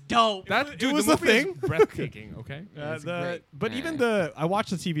movie's dope. That dude, it was the a movie is thing. breathtaking. Okay. It's the- great. but Yeah. even I watched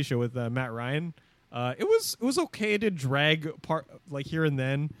the TV show with Matt Ryan. It was okay. It did drag part like here and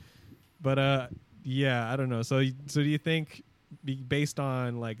then, but yeah, I don't know. So do you think, based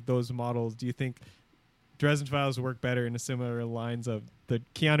on like those models, do you think Dresden Files work better in a similar lines of the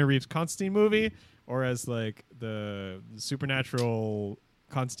Keanu Reeves Constantine movie, or as like the supernatural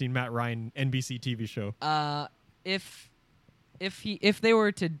Constantine Matt Ryan NBC TV show? If they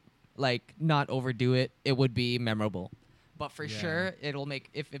were to like not overdo it, it would be memorable. But for Yeah. sure,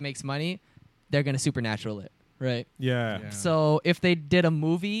 if it makes money, they're gonna supernatural it, right? Yeah. Yeah. So if they did a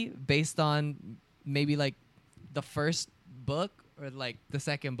movie based on maybe like the first book or like the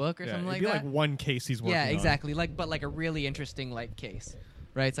second book or Yeah, something it'd like be that. like one case he's working Yeah, on. exactly. But like a really interesting like case,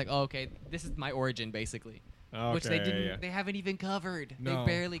 right? It's like, oh, okay, this is my origin basically, which they Okay, didn't. yeah. They haven't even covered. No.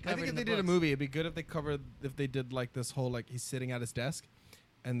 They barely I covered. think if in they the did a books. movie, it'd be good if they did like this whole like he's sitting at his desk,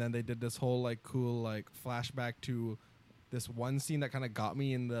 and then they did this whole like cool like flashback to this one scene that kind of got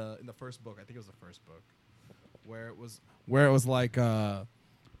me in the first book. I think it was the first book, where it was like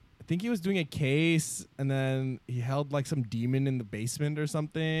I think he was doing a case, and then he held like some demon in the basement or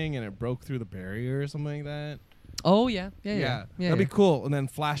something, and it broke through the barrier or something like that. Oh yeah, yeah. That'd be cool. And then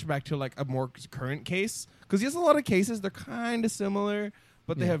flashback to like a more current case, because he has a lot of cases. They're kind of similar,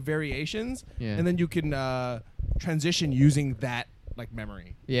 but they Yeah. have variations. Yeah. And then you can transition using that like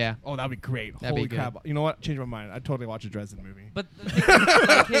memory. Yeah. Oh, that'd be great. That'd be Holy good. crap! You know what? Change my mind. I'd totally watch a Dresden movie. But the thing is,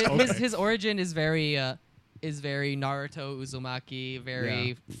 like, his, Okay. his origin is very Naruto Uzumaki,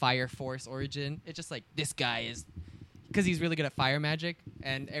 very Fire Force origin. It's just like this guy is because he's really good at fire magic,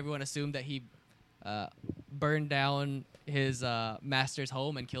 and everyone assumed that he burned down his master's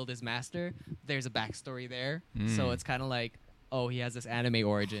home and killed his master. There's a backstory there, so Mm. it's kind of like, oh, he has this anime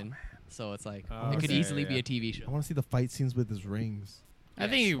origin. So it's like Oh, it could okay, easily be yeah. a TV I show. want to see the fight scenes with his rings. I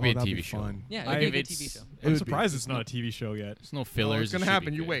think it would be a that'd TV be show. fun. Yeah, I- it'd be a if good it's- TV show. It I'm would be. surprised it's not a TV show yet. There's no fillers. it's gonna it should happen.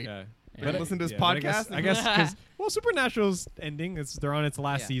 be You good. wait. Yeah. Yeah. Listen to this yeah, but podcast. I guess because Supernatural's ending. They're on its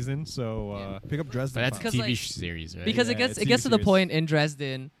last Yeah. season, so Yeah. Pick up Dresden. But that's a Files. 'Cause, TV like- series, right? Because Yeah, it gets it's it gets TV to the series. point in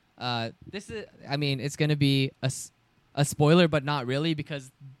Dresden. It's gonna be a spoiler, but not really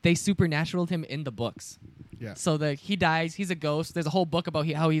because they supernaturaled him in the books. Yeah. So he dies. He's a ghost. There's a whole book about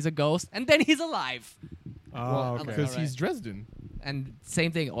how he's a ghost, and then he's alive. Oh, like, okay. Because Alright. he's Dresden. And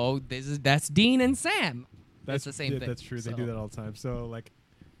same thing. Oh, that's Dean and Sam. That's the same yeah, thing. That's true. They So- do that all the time. So like,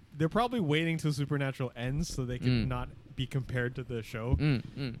 they're probably waiting till Supernatural ends so they can Mm. not be compared to the show. They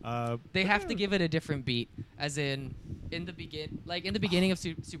But have yeah. to give it a different beat, as in the beginning of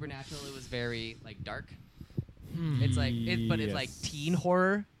Supernatural, it was very like dark. It's like but it's like Yes. teen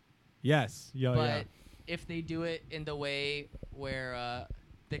horror. Yes. Yeah. But if they do it in the way where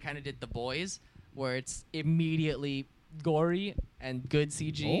they kind of did The Boys, where it's immediately gory and good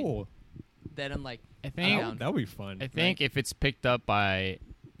CG, yeah. Oh, then I'm like, I I'm think down. that would be fun. I think if it's picked up by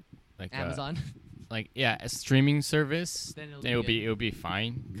like Amazon. a streaming service, Then it'll then be it'll be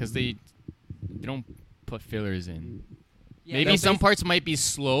fine because they don't put fillers in. Yeah, Maybe they'll some bas- parts might be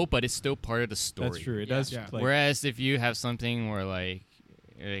slow, but it's still part of the story. That's true. It Yeah. does. Yeah. Like, Whereas if you have something where like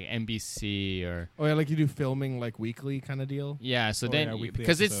NBC or Oh yeah, like you do filming like weekly kind of deal. yeah, so Oh, then yeah, weekly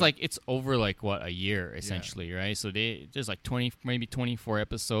because it's episode. like it's over like what, a year essentially, right? So they just like 20 maybe 24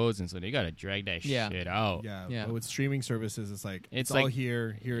 episodes, and so they gotta drag that Yeah. shit out. Yeah. Yeah. But with streaming services, it's like It's it's all like-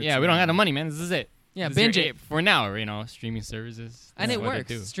 here. Yeah, we don't have the money, man. This is it. Yeah, This is binge your- it. for now. Streaming services, and that's it what they works.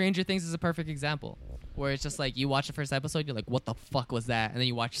 do. Stranger Things is a perfect example, where it's just like you watch the first episode, you're like, "What the fuck was that?" And then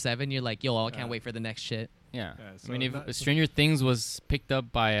you watch 7, you're like, "Yo, I can't Yeah. wait for the next shit." Yeah, Yeah, I mean, so if that- Stranger Things was picked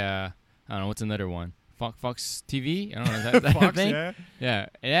up by I don't know what's another one, Fox TV. I don't know is that Fox, thing. yeah.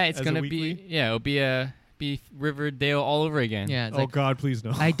 Yeah. It's As a gonna weekly? be it'll be Riverdale all over again. Yeah. It's Oh like, God, please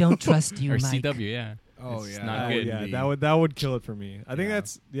no. I don't trust you, or Mike. CW. Yeah. Oh It's yeah, not Oh, good. yeah, that would kill it for me. I think Yeah.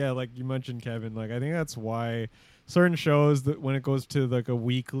 that's like you mentioned, Kevin. Like I think that's why certain shows that when it goes to like a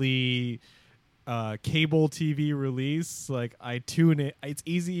weekly cable TV release, like I tune it. It's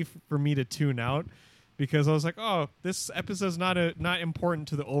easy for me to tune out because I was like, oh, this episode's not important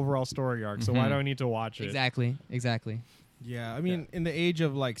to the overall story arc, so why Mhm. do I need to watch it? Exactly. Yeah, I mean, in the age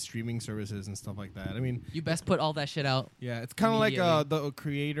of like streaming services and stuff like that, I mean, You best put all that shit out. yeah, it's kind of like Immediately. the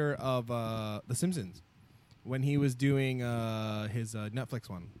creator of The Simpsons when he was doing his Netflix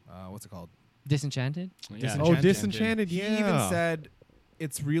one. What's it called? Disenchanted. Yeah. Oh, Disenchanted. He Yeah. even said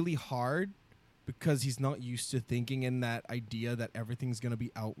it's really hard because he's not used to thinking in that idea that everything's gonna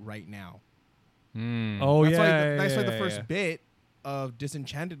be out right now. Mm. Oh That's yeah. why the yeah, first yeah. bit of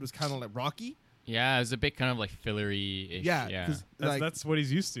Disenchanted was kind of like rocky. Yeah, it's a bit kind of like fillery-ish. Yeah, Yeah. 'cause, That's, like, that's what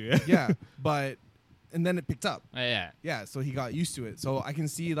he's used to. Yeah. yeah, but and then it picked up. Yeah. Yeah, so he got used to it. So I can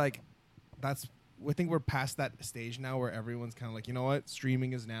see like that's. I think we're past that stage now where everyone's kind of like, you know what,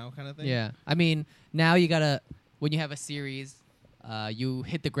 streaming is now kind of thing. Yeah. I mean, now you gotta when you have a series, you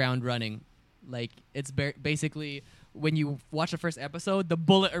hit the ground running. Like it's basically when you watch the first episode, the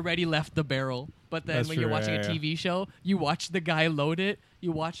bullet already left the barrel. But then That's when true, you're watching yeah, a yeah. TV show, you watch the guy load it.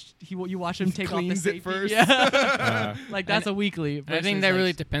 You watch him take off the cleans it safety. first. Yeah. Like that's And a weekly. I think versus, that like,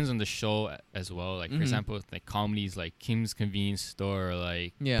 really depends on the show as well. Like, for Mhm. example, with, like comedies like Kim's Convenience Store or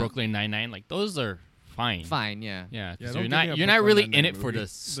like Yeah. Brooklyn Nine-Nine, like those are fine. fine. Yeah. Yeah, 'cause Yeah, don't you're give not me a you're not Brooklyn really Nine-Nine in it for movie. the Yeah,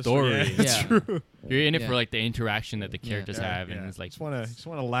 story. it's Yeah. true. You're in it Yeah. for like the interaction that the Yeah. characters Yeah, have, and yeah. it's like Just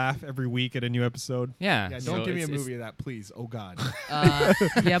want to laugh every week at a new episode. yeah. Yeah, so don't give me a it's- movie of that, please. Oh God.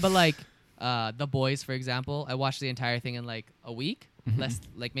 Yeah, but like The Boys, for example, I watched the entire thing in like a week, Mhm. less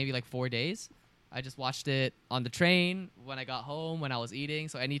like maybe like 4 days. I just watched it on the train when I got home, when I was eating.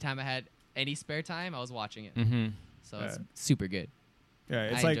 So anytime I had any spare time, I was watching it. Mhm. So it's Yeah. super good. Yeah,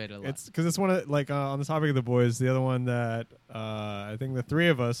 it's I like enjoyed it a lot. it's because it's one of like on the topic of the boys. The other one that I think the three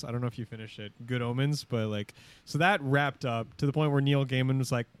of us. I don't know if you finished it. Good Omens, but like so that wrapped up to the point where Neil Gaiman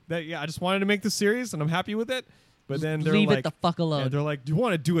was like, "That yeah, I just wanted to make the series and I'm happy with it." But Just then they're leave like, it the fuck alone. yeah, they're like, "Do you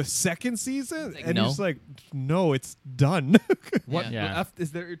want to do a second season?" like, and no. he's like, "No, it's done." What Yeah. the F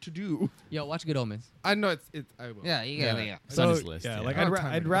is there to do? Yo, watch Good Omens. I know it's I will. Yeah. It's on So, his list. yeah, yeah. like I don't have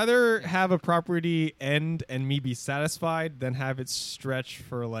time I'd to- rather have a property end and me be satisfied than have it stretch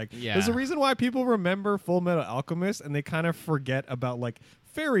for like. Yeah. There's a reason why people remember Full Metal Alchemist and they kind of forget about like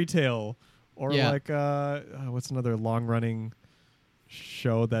Fairy Tale or Yeah. like what's another long running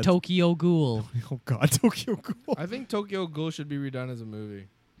show that Tokyo Ghoul. oh god Tokyo Ghoul. I think Tokyo Ghoul should be redone as a movie.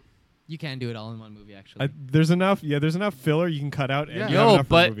 You can do it all in one movie, actually. There's enough filler you can cut out and Yeah. you have Yo, enough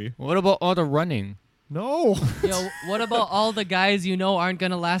for a but movie. what about all the running? No. Yo, what about all the guys you know aren't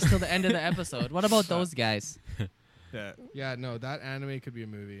gonna last till the end of the episode? What about those guys? yeah. Yeah, no, that anime could be a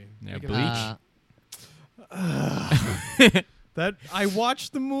movie. Yeah, Make it- Bleach. That I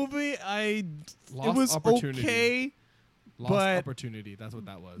watched the movie. It Lost was opportunity. okay. Lost but- opportunity. That's what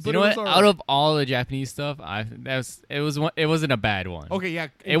that was. But You know it was what? alright. Out of all the Japanese stuff, it wasn't a bad one. Okay, yeah.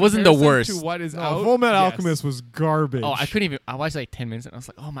 in It wasn't the comparison worst. To what is No, out? Full Metal yes. Alchemist was garbage. Oh, I couldn't even. I watched like 10 minutes and I was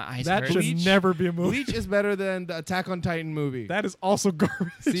like, oh, my eyes That hurt. should Bleach- never be a movie. Bleach is better than the Attack on Titan movie. That is also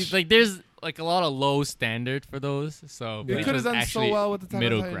garbage. See, like there's like a lot of low standard for those. So They Bleach could was have done so actually well with Attack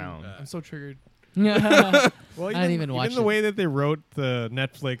middle on Titan. ground. I'm so triggered. yeah. well, I didn't even watch the it. way that they wrote the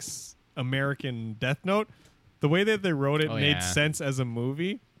Netflix American Death Note, the way that they wrote it Oh, made yeah. sense as a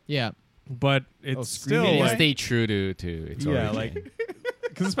movie, Yeah. but it's still screaming They like, stay true to its yeah, origin. like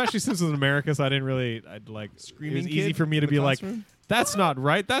because especially since it was in America, so I'd like Screaming it was kid easy for me in to the be like, classroom? that's not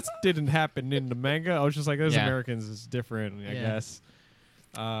right. That didn't happen in the manga. I was just like, those Yeah. Americans is different, I Yeah. guess.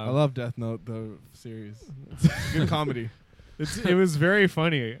 I love Death Note, the series. It's good comedy. it was very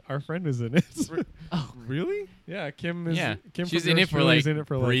funny. Our friend was in it. Oh, Really? Yeah, Kim is. yeah, Kim she's from in Yours it for Truly like is in it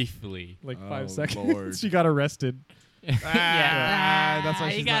for briefly. like Oh, 5 seconds. Lord. She got arrested. Ah, that's why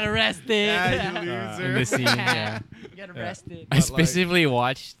you she's got not- arrested. Ah, you Uh, loser. In the scene, yeah. You got arrested. I But, specifically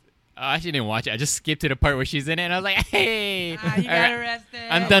watched. I actually didn't watch it. I just skipped to the part where she's in it, and I was like, "Hey, You all got right, arrested.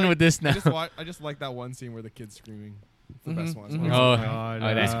 I'm done with this now." I just like that one scene where the kid's screaming. It's the best one. mhm. Oh, God, oh,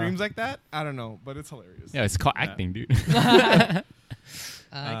 He that's- screams like that? I don't know, but it's hilarious. Yeah, it's called Yeah. acting, dude.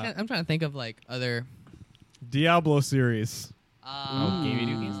 I'm trying to think of like other. Diablo series. Game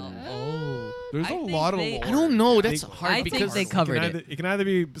video games? Oh, There's I a think lot of they- lore. I don't know. That's They- hard I think because they covered it. It can either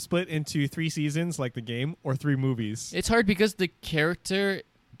be split into 3 seasons, like the game, or 3 movies. it's hard because the character,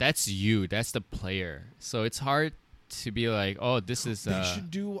 that's you, that's the player. So it's hard to be like, oh, this is. They should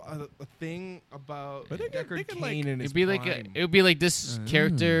do a thing about But they could- Deckard they could, Cain in his It'd be like prime. it would be like this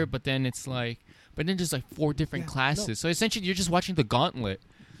character, but then it's like, but then just like 4 different Yeah, classes. no. So essentially, you're just watching the Gauntlet.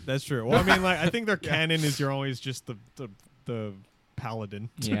 That's true. Well, I mean, like I think their canon is you're always just the paladin.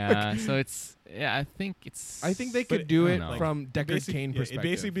 Yeah. So it's I think it's. I think they But could do I it don't know. from Deckard Cain Yeah,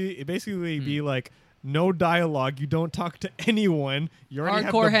 perspective. it basically be like no dialogue. You don't talk to anyone. You already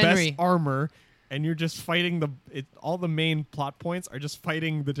Hardcore have the Henry. best armor, and you're just fighting all the main plot points are just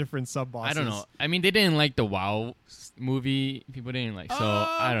fighting the different sub bosses. I don't know. I mean, they didn't like the WoW movie. People didn't like. So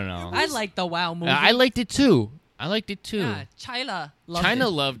I don't know. I like the WoW movie. I liked it too. I liked it too. Yeah, China loved China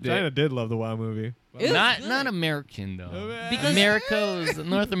it. loved it. China did love the WoW movie. It was Not good. American though. Because- America was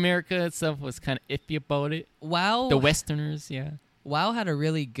North America itself was kind of iffy about it. WoW. The Westerners, yeah. WoW had a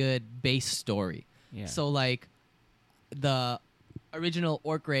really good base story. Yeah. So like, the original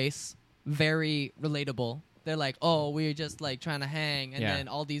orc race, very relatable. They're like, oh, we're just like trying to hang, and Yeah. then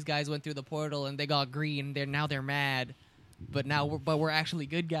all these guys went through the portal and they got green. They're mad, but we're actually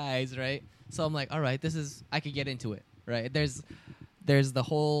good guys, right? So I'm like, all right, I could get into it, right? There's the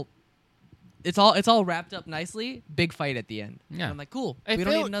whole. It's all wrapped up nicely. Big fight at the end. Yeah. And I'm like, cool. I we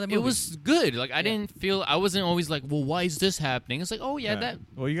don't need felt another movie. It was good. Like I didn't feel I wasn't always like, well, why is this happening? It's like, oh yeah, that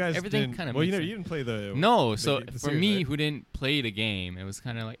Well, you guys everything didn't- kinda Well, you makes know, sense. you didn't play the no. the- So the for series, me, right? who didn't play the game, it was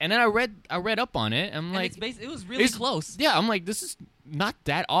kind of like, and then I read up on it. I'm And like, it was really it's- close. yeah, I'm like, this is not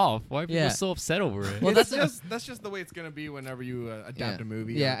that off. Why are people Yeah. so upset over it? Well, that's that's- just the way it's gonna be whenever you adapt Yeah. a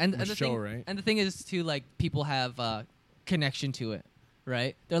movie. Yeah, or and a the show, thing, right? and the thing is too, like people have connection to it,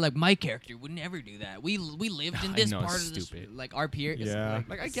 right? They're like, my character would never do that. We lived in I this know, part it's of this, stupid. like our peer. it's Yeah.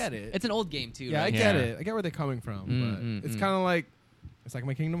 Like I get it. It's an old game too. Yeah, I right? get Yeah. it. I get where they're coming from, but it's mm. kind of like it's like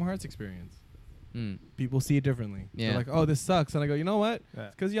my Kingdom Hearts experience. Mm. People see it differently. Yeah. They're like, "Oh, this sucks," and I go, "You know what? Yeah.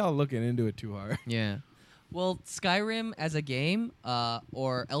 It's because y'all looking into it too hard." Yeah. Well, Skyrim as a game,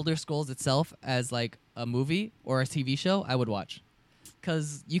 or Elder Scrolls itself as like a movie or a TV show, I would watch,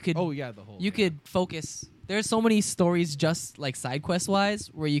 because you could. Oh yeah, the whole. You could focus. There's so many stories just like side quest wise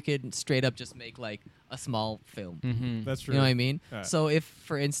where you could straight up just make like a small film. Mm-hmm. That's true. You know what I mean? Yeah. So if,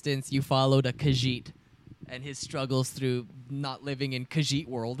 for instance, you followed a Khajiit and his struggles through not living in Khajiit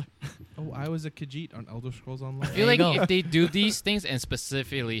world. Oh, I was a Khajiit on Elder Scrolls I Online. feel There like you go. if they do these things and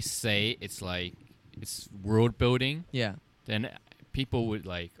specifically say it's like it's world building, Yeah, then people would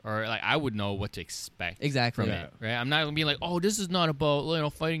like, or like I would know what to expect exactly. from Yeah. it, right? I'm not gonna be like, oh, this is not about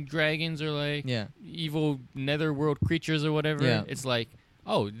fighting dragons or like Yeah. evil netherworld creatures or whatever. Yeah. It's like,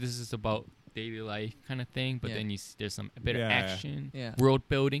 oh, this is about daily life kind of thing, but Yeah. then there's a bit Yeah, of yeah. action, Yeah. world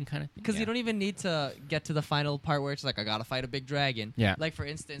building kind of thing. Because Yeah. you don't even need to get to the final part where it's like, I gotta fight a big dragon. Yeah. Like, for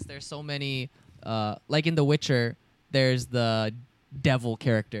instance, there's so many, like in The Witcher, there's the devil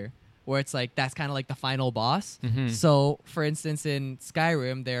character, where it's like, that's kind of like the final boss. Mhm. So, for instance, in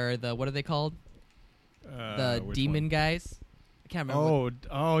Skyrim, there are what are they called? The which demon one? guys? I can't remember.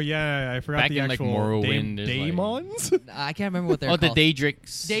 Oh yeah, I forgot Back the in, like, actual Morrowind, there's, like- daemons. I can't remember what they're Oh, the called.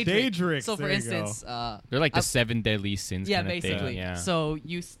 Daedricks. Daedric. So, for there you go. instance, They're like the I- 7 deadly sins. yeah, kind of basically. Thing. Yeah. So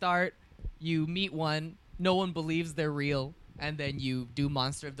you meet one, no one believes they're real, and then you do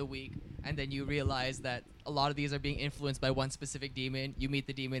Monster of the Week, and then you realize that a lot of these are being influenced by one specific demon. You meet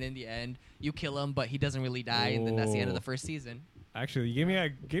the demon in the end, you kill him, but he doesn't really die, and then that's the end of the Oh. first season. Actually, you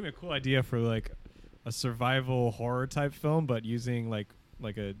gave me a cool idea for like a survival horror type film, but using like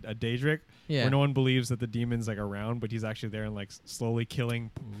a Daedric, Yeah. where no one believes that the demon's like around, but he's actually there and like slowly killing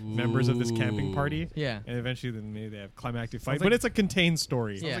members of this camping party. Yeah. And eventually, then maybe they have climactic fight, Sounds but like- it's a contained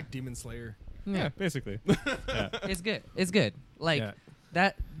story. Sounds Yeah. like Demon Slayer. Yeah, basically. yeah. It's good. It's good. Like Yeah.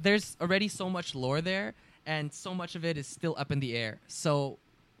 that. There's already so much lore there, and so much of it is still up in the air. So,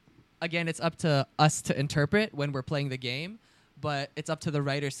 again, it's up to us to interpret when we're playing the game, but it's up to the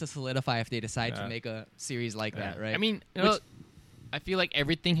writers to solidify if they decide Yeah. to make a series like Yeah. that, right? I mean, Which- I feel like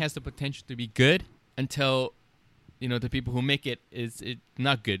everything has the potential to be good until the people who make it is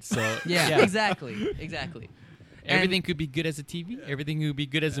not good. So yeah, exactly, exactly. everything could be good as a TV. Everything could be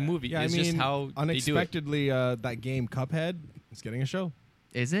good as a movie. Yeah, it's I mean, just how they do it. unexpectedly, that game Cuphead is getting a show,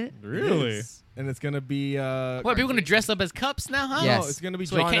 Is it? Really? Yes. And it's gonna be. What, people gonna dress up as cups now, huh? Yes. No, it's gonna be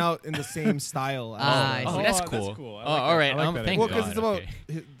So it drawn can't- out in the same style. As Ah, I the- see. Oh, that's that's cool. cool. I Oh, like all that. right. I like that Thank well, idea. because it's about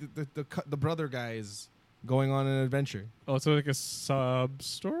Okay. the brother guys going on an adventure. Oh, so like a sub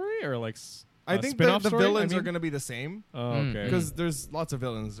story or like I a think spin-off the story? villains I are mean? going to be the same Oh, Mm, okay. because there's lots of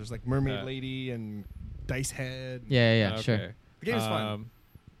villains. There's like Mermaid Yeah. Lady and Dice Head. Yeah, Okay. sure. The game is fun.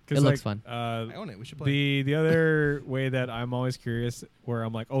 'Cause, It looks like, fun. I own it. We should play. The other way that I'm always curious, where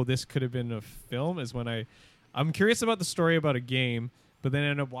I'm like, oh, this could have been a film, is when I'm curious about the story about a game, but then I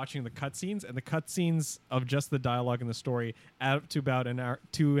ended up watching the cutscenes, and the cutscenes of just the dialogue and the story add up to about an hour,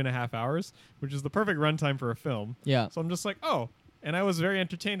 2.5 hours, which is the perfect runtime for a film. Yeah. So I'm just like, oh, and I was very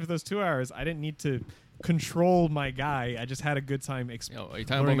entertained for those 2 hours. I didn't need to control my guy. I just had a good time. Yo, are you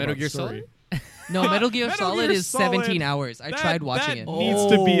talking about Metal Gear Solid? No, Metal Gear Metal Solid Gear is 17 Solid, hours. I tried watching it. That needs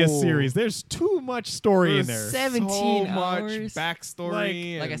to be a Oh. series. There's too much story in there. 17 so much hours.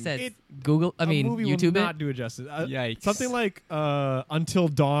 backstory. Like I and- said, it- Google. I mean, a movie YouTube will not it. do it justice. Yikes. Something like Until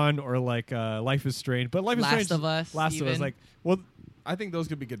Dawn or like Life is Strange. But Life is Last Strange, of Us, Last of Us, even. like, well, I think those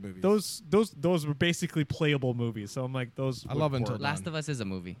could be good movies. those were basically playable movies. So I'm like, those. I would love work. Until Dawn. Last of Us is a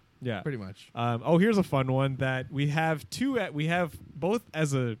movie. Yeah. pretty much. Oh, here's a fun one that we have we have both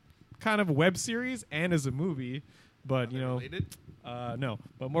as a kind of web series and as a movie, but you know, Related? no,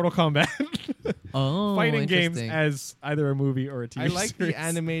 but Mortal Kombat Oh, fighting games interesting. as either a movie or a TV I like series. the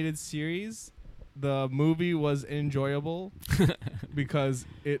animated series. The movie was enjoyable because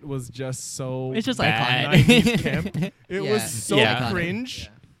it was just so It's just Bad. iconic. 90s camp. It Yeah. was so Yeah. cringe.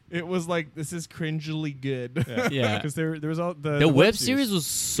 It was like, this is cringily good. Yeah. because there was all The web series was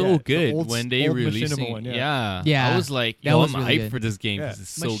so Yeah, the good old- when they old released Machinima it. one, yeah. Yeah. Yeah. I was like, That yo, was I'm really hyped good. for this game Yeah. because it's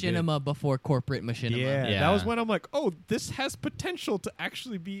so good. Machinima before corporate machinima. Yeah, that Yeah. was when I'm like, oh, this has potential to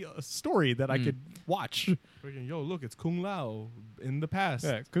actually be a story that I Mm. could watch. Freaking, yo, look, it's Kung Lao in the past.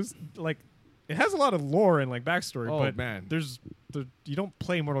 Yeah, because like it has a lot of lore and like backstory, Oh, but man. you don't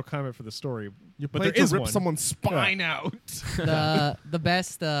play Mortal Kombat for the story. You but play there to is rip one. someone's spine out. the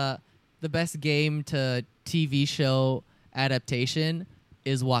best game to TV show adaptation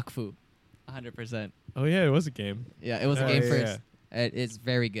is Wakfu. 100%. Oh yeah, it was a game. Yeah, it was a Yeah, game yeah, first. It's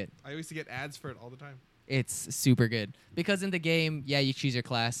very good. I used to get ads for it all the time. It's super good because in the game, yeah, you choose your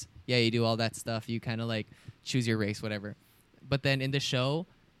class, yeah, you do all that stuff. You kind of like choose your race, whatever. But then in the show,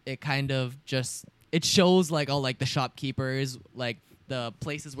 it kind of just it shows like all like the shopkeepers, like the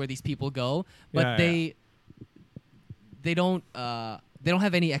places where these people go, but Yeah, they don't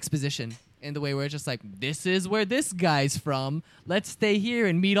have any exposition in the way where it's just like, this is where this guy's from. Let's stay here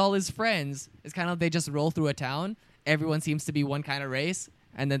and meet all his friends. It's kind of they just roll through a town. Everyone seems to be one kind of race,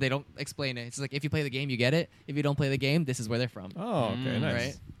 and then they don't explain it. It's like if you play the game, you get it. If you don't play the game, this is where they're from. Oh, okay,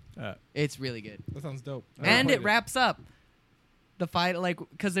 nice. Right? It's really good. That sounds dope. I And never it played wraps up the fight, like,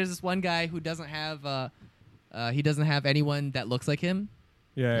 because there's this one guy who doesn't have anyone that looks like him,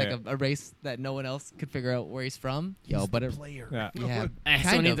 Yeah, like yeah. a race that no one else could figure out where he's from. Yo, but it, player. Yeah. yeah, So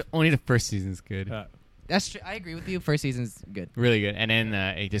kind only, of. only the first season's good. Yeah. That's true. I agree with you. First season's good. Really good. And then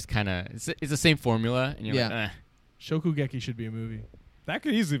it just kind of, it's the same formula. And you're Yeah. like, Shokugeki should be a movie. That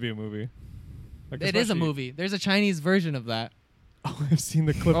could easily be a movie. Like, It is a especially- movie. There's a Chinese version of that. Oh, I've seen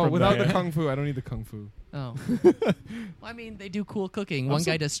the clip. Oh, from without that, the yeah. kung fu, I don't need the kung fu. Oh, well, I mean, they do cool cooking. One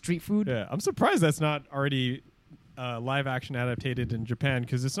guy does street food. Yeah, I'm surprised that's not already live action adapted in Japan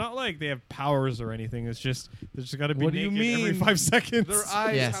because it's not like they have powers or anything. It's just they just got to be What do you naked every mean? 5 seconds. Their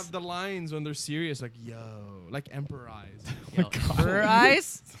eyes Yes. have the lines when they're serious, like yo, like emperor eyes. Yo, her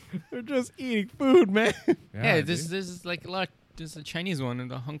eyes. They're just eating food, man. yeah, dude. this is like a lot. There's a Chinese one in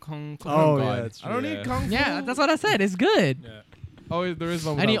the Hong Kong. Oh, God. yeah, that's I don't true, need kung fu. Yeah, that's what I said. It's good. Yeah. Oh, there is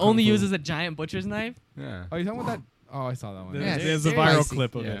one. And he without kung only fu. uses a giant butcher's knife. Yeah. Oh, you talking about that? Oh, I saw that one. There's, Yeah, there's a it's viral spicy.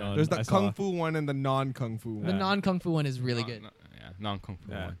 clip of it Yeah. on. There's the I saw. kung fu one and the non kung fu one. The Yeah. non-kung fu one is really good. Yeah, non-kung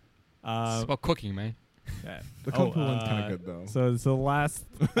fu Yeah. one. It's Uh, about cooking, man. yeah. The kung fu one's kind of good though. So the last,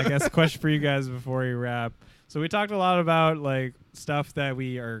 I guess, question for you guys before we wrap. So we talked a lot about like stuff that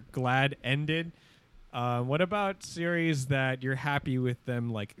we are glad ended. What about series that you're happy with them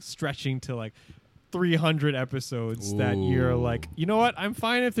like stretching to like 300 episodes that you're Ooh. like, you know what? I'm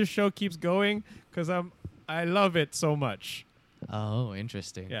fine if the show keeps going because I love it so much. Oh,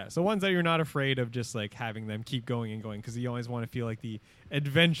 interesting. Yeah. So ones that you're not afraid of just like having them keep going and going because you always want to feel like the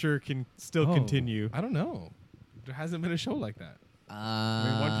adventure can still Oh, continue. I don't know. There hasn't been a show like that. I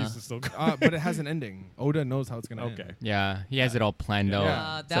mean, One Piece is still going. But it has an ending. Oda knows how it's gonna end. Okay. Yeah, he has it all planned Yeah.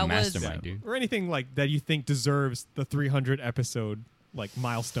 out. It's a That was- mastermind, dude. Or anything like that you think deserves the 300 episode like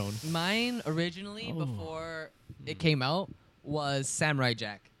milestone. Mine originally Oh. before it came out was Samurai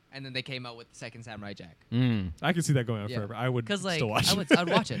Jack, and then they came out with the second Samurai Jack. Mm. I could see that going on Yeah. forever. I would Because like still watch it. I'd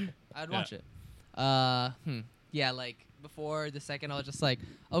watch it. I'd Yeah. watch it. Yeah, like before the second, I was just like,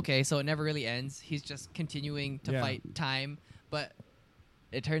 okay, so it never really ends. He's just continuing to Yeah. fight time, but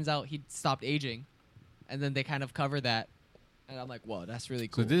it turns out he stopped aging, and then they kind of cover that, and I'm like, whoa, that's really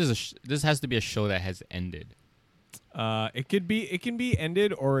cool. So this is this has to be a show that has ended. It can be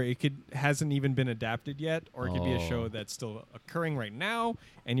ended, or it hasn't even been adapted yet, or it could be a show Oh. that's still occurring right now,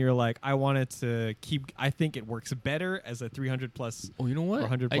 and you're like, I want it to keep. I think it works better as a 300 plus Oh, you know what?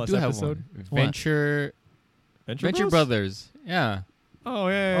 100 I plus do have episode. one. Venture Venture Brothers. Yeah. Oh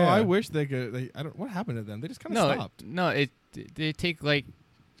yeah. Oh, yeah. I wish they could. I don't. What happened to them? They just kind of stopped. No, they take like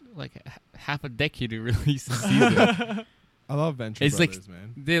half a decade to release a season. I love Venture It's like- Brothers,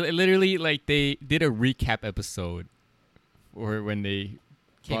 man. They literally they did a recap episode, or when they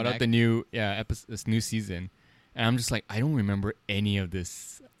Came brought back. out the new this new season, and I'm just like, I don't remember any of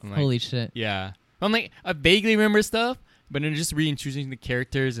this. I'm like, Holy shit. yeah. I'm like, I vaguely remember stuff, but then just reintroducing the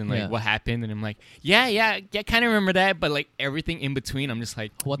characters and like Yeah. what happened, and I'm like, yeah, kind of remember that, but like everything in between, I'm just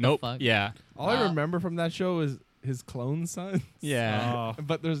like, What the nope, fuck? yeah, All I remember from that show is his clone son. yeah. Oh.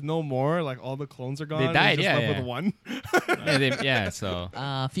 But there's no more. Like all the clones are gone. He's died, just yeah, left yeah. with one. So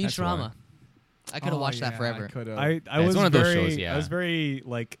Futurama. I could have watched that forever. I it's was one of those very, shows, yeah. I was very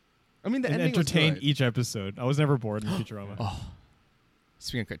like I mean, the ending was entertained good. each episode. I was never bored in Futurama.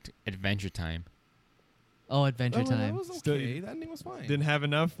 speaking of Adventure Time, Oh, Adventure Oh, that Time. was okay. Still- The ending was fine. Didn't have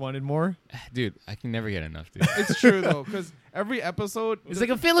enough. Wanted more. dude, I can never get enough, dude. It's true though, because every episode It's like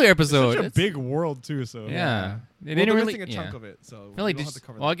a filler episode. Such a It's- big world too. So yeah. They Well, didn't they're really. missing a yeah. chunk of it, so I feel like we don't they have to just,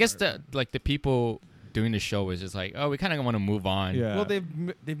 cover well, I that guess part. the people doing the show was just like, oh, we kind of want to move on. Yeah. Well,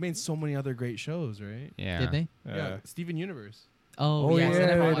 they've made so many other great shows, right? Yeah. Did they? Yeah, Steven Universe Oh, Oh yes, I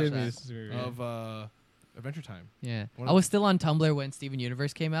never yeah. watched it that. is. of Adventure Time. Yeah. One I of- was still on Tumblr when Steven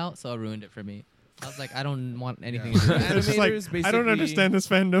Universe came out, so it ruined it for me. I was like, I don't want anything Yeah. to do with it. It's just like, Animators I don't basically- understand this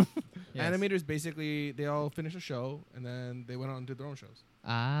fandom. Yes. Animators basically they all finished a show and then they went on and did their own shows.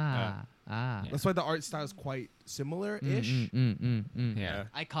 Ah. Yeah. That's why the art style is quite similar-ish. Yeah.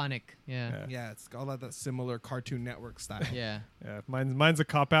 Iconic. Yeah. Yeah, it's got all that similar Cartoon Network style. Yeah. Yeah, mine's a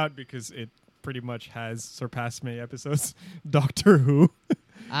cop out because it pretty much has surpassed many episodes. Doctor Who.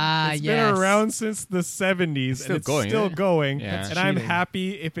 Ah, It's yes. been around since the 70s It's and it's still going, still isn't it? going. Yeah. And That's I'm cheating.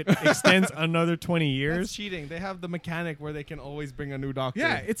 happy if it extends another 20 That's years. cheating. They have the mechanic where they can always bring a new doctor.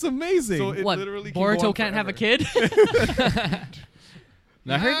 Yeah, it's amazing. So it What? literally can go Boruto on can't have a forever. kid?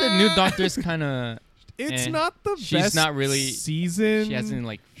 Now, I heard the new Doctor's kind of. it's eh. not the She's best not really- season. She hasn't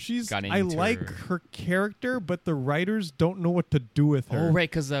like. She's gotten I into like her character, but the writers don't know what to do with her. Oh right,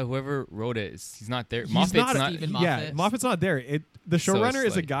 because whoever wrote it, he's not there. He's Moffat's not, not. Stephen yeah, Moffat. Moffat's not there. The So showrunner it's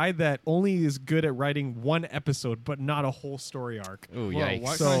is a like- guy that only is good at writing one episode, but not a whole story arc. Oh Whoa, yikes!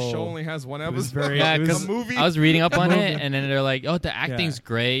 what So- kind of show only has one It was episode? very- Yeah, it was- because a movie. I was reading up on Movie. it, and then they're like, "Oh, the acting's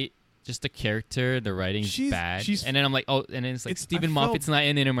great, just the character, the writing's She's- bad." she's- And then I'm like, "Oh," and then it's like It's- I Stephen felt- Moffat's not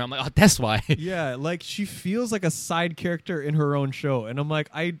in it anymore. I'm like, "Oh, that's why." Yeah, like she feels like a side character in her own show, and I'm like,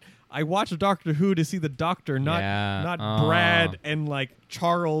 I watch Doctor Who to see the Doctor, not Yeah, Brad and like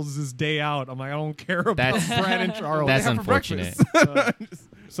Charles's day out. I'm like, I don't care about That's- Brad and Charles. That's have for unfortunate.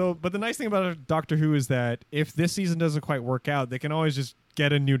 So, but the nice thing about Doctor Who is that if this season doesn't quite work out, they can always just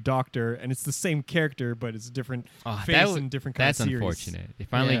get a new Doctor, and it's the same character, but it's a different Oh, face and different kind that's of series. unfortunate. They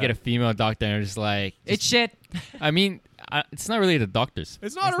finally Yeah. get a female Doctor, and they're just like, It's shit. I mean, it's not really the Doctor's.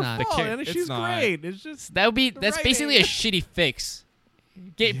 It's not It's her not. fault, The and It's she's not. great. It's just That would be. The That's basically a writing. shitty fix.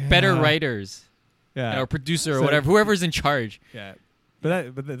 Get better Yeah. writers yeah, or producer or So- whatever, whoever's in charge. yeah.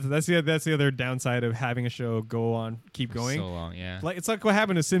 But that's the other downside of having a show go on, keep going. So long, yeah. Like it's like what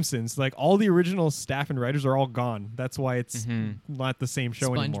happened to Simpsons. Like all the original staff and writers are all gone. That's why it's Mhm. not the same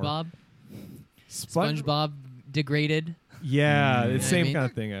show anymore. SpongeBob. Sponge- SpongeBob degraded. Yeah, Mm. it's You same know what I mean? kind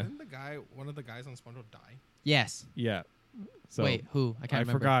of thing. Yeah. Didn't the guy, one of the guys on SpongeBob die? Yes. Yeah. So Wait, who? I I can't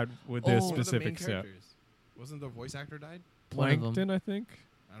remember. forgot with Oh. the One of the One of the main specifics. Yeah, characters. Wasn't the voice actor died? One of them. Plankton, I think.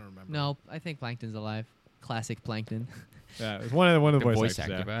 I don't remember. No, I think Plankton's alive. Classic Plankton. Yeah, it's one of the The voice, voice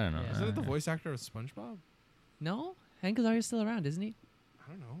actors. actor, but I don't know. Yeah. Isn't it the voice actor of SpongeBob? No, Hank Azaria's still around, isn't he? I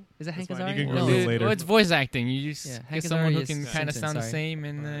don't know. Is it Hank That's fine, you Azaria? can No. Google it later. Well, it's voice acting. You just Yeah, get Hank someone who Azaria is can kind of Simpson, sound the sorry. same,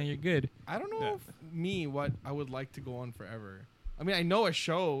 and Alright. you're good. I don't know Yeah. if me what I would like to go on forever. I mean, I know a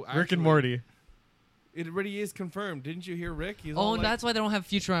show. Rick and actually. Morty. It already is confirmed. Didn't you hear Rick? He's Oh, all and like, that's why they don't have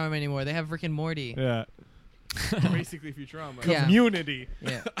Futurama anymore. They have Rick and Morty. Yeah. basically Futurama. Yeah. Community.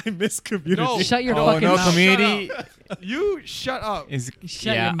 Yeah. I miss Community. No. Shut your Oh fucking no, mouth. Community You shut up. is.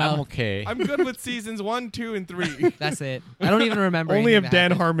 Shut yeah, your mouth. I'm okay. I'm good with seasons 1, 2, and 3. That's it. I don't even remember. Only if anything that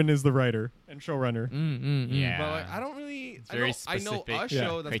Dan happened. Harmon is the writer and showrunner. Yeah. But like, I don't really. It's I very know, I know specific a Yeah.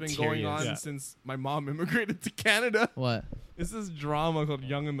 show that's been going criteria. on Yeah. since my mom immigrated to Canada. What? This is drama called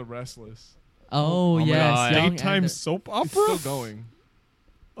Young and the Restless. Oh, my yes. God. Young Daytime and the- soap It's opera. still going.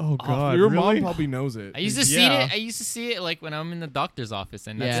 Oh God, Your really? mom probably knows it. I used to see Yeah. it. I used to see it like when I'm in the doctor's office,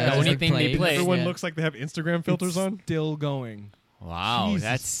 and that's Yeah, the it's only like thing they playing. play. Everyone Yeah. looks like they have Instagram filters It's on. Still going. Wow, Jesus.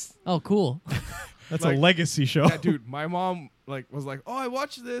 that's Oh, cool. That's Like- a legacy show. Yeah, dude. My mom was like, "Oh, I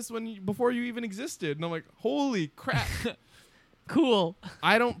watched this before you even existed," and I'm like, "Holy crap!" Cool.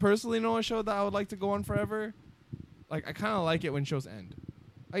 I don't personally know a show that I would like to go on forever. Like, I kind of like it when shows end.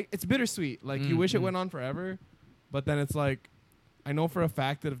 It's bittersweet. Like, you wish it Mm. went on forever, but then it's like, I know for a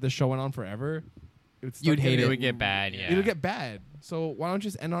fact that if the show went on forever, You'd hate It it. would get bad. Yeah. It'll get bad. So why don't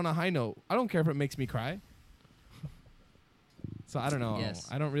you just end on a high note? I don't care if it makes me cry. So I don't know. Yes.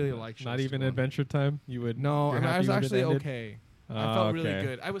 I don't really like shows. Not too even long. Adventure Time. You would No, you're I mean, I happy was when it actually ended? okay. I Oh, felt really okay.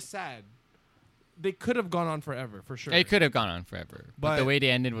 good. I was sad. They could have gone on forever for sure. It could have gone on forever, but the But- way they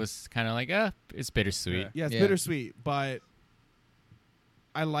ended was kind of like, it's bittersweet. Yeah. Yeah, it's Yeah. bittersweet, but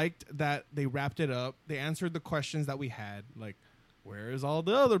I liked that they wrapped it up. They answered the questions that we had, like, where's all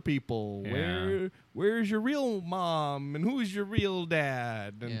the other people? Yeah. Where's your real mom? And who's your real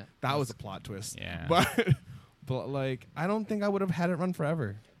dad? And Yeah. that was a plot twist. Yeah. But like, I don't think I would have had it run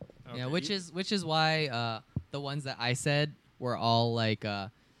forever. Yeah, Okay. which is why the ones that I said were all like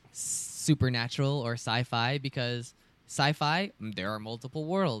supernatural or sci-fi, because sci-fi there are multiple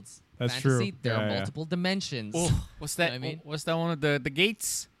worlds. That's Fantasy, true. there Yeah, are yeah. multiple dimensions. Oh, what's that? You know what I mean? What's that one of the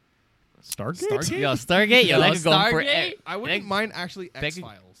gates? Stargate. Stargate? Yo, Stargate. Yo, Yo, that could go on for. Stargate? I wouldn't mind actually could- X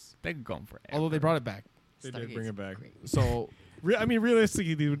Files, That could go on forever. although they brought it back. They did Stargate's bring it back. great. So I mean,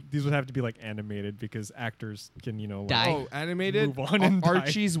 realistically, these would have to be like animated because actors can, like, Die. oh, animated Move on and die.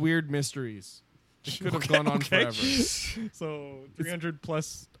 Archie's Weird Mysteries. It could have gone on Okay. forever. So 300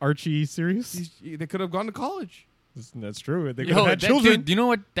 plus Archie series. They could have gone to college. That's true. They could Yo, have had that children. dude, you know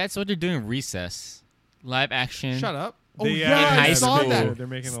what? That's what they're doing in Recess. Live action. Shut up. Oh They, yeah, in I high saw school. that. They're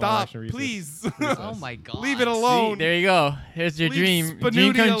making a live Stop, action Recess. please. Oh my god. Leave it See, alone. there you go. Here's your Leave dream come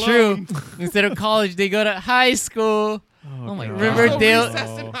Spinooty true. Instead of college, they go to high school. Oh my God. God. Riverdale- Also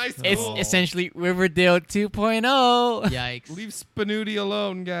recess in high school. It's essentially Riverdale 2.0. Yikes. Leave Spinooty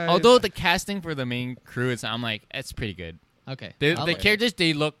alone, guys. Although the casting for the main crew is, I'm like, it's pretty good. Okay. The I'll the look- characters,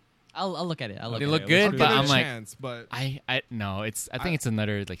 they look, I'll look at it. I'll look they at look it. good, I'll but give it a I'm like, chance, but I no, I think it's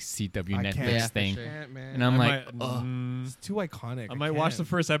another like CW I Netflix can't. Yeah, for thing. sure. can't, man. And I'm I like, might, ugh. it's too iconic. I might watch the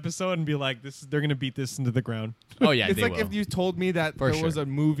first episode and be like, they're gonna beat this into the ground. Oh yeah, It's they like will. if you told me that For there was sure. a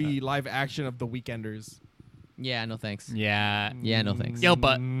movie live action of The Weekenders. Yeah, no thanks. Yeah. Yeah, no thanks. Yo,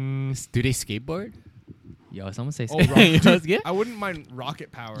 but Mm, do they skateboard? Yo, someone say Oh, something. Rocket. Let's get- I wouldn't mind Rocket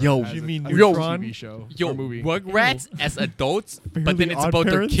Power. Yo, as you a- mean as a Neutron? TV show Yo, or movie? Rugrats as adults, but then Fairly it's Odd about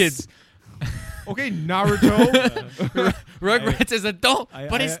their Parents? kids. Okay, Naruto. Rugrats is adult, I-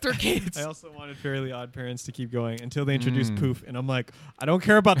 but I- it's their kids. I also wanted Fairly Odd Parents to keep going until they introduced Mm. Poof, and I'm like, I don't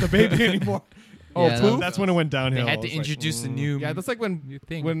care about the baby anymore. Oh, Yeah, Poof? That's when it went They downhill. had I to was like, introduce a mm. new. Yeah, that's like when new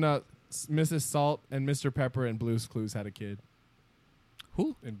thing. Mrs. Salt and Mr. Pepper and Blue's Clues had a kid.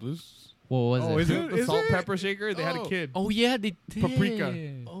 Who? in Blues. What was Oh, it? is it? The Salt Pepper Shaker, they had a Oh. kid. Oh yeah, they did. Paprika.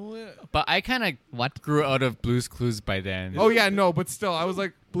 Oh yeah. But I kind of What? grew out of Blue's Clues by then. Oh yeah, no, but still, I was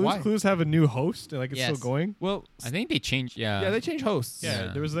like, Blues why? Clues have a new host, like it's Yes. still going. Well, I think they changed. Yeah. yeah, they changed hosts. Yeah,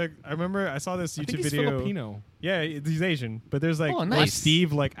 Yeah. there was like I remember I saw this I YouTube think he's video. Filipino. Yeah, he's Asian, but there's like Oh, where nice.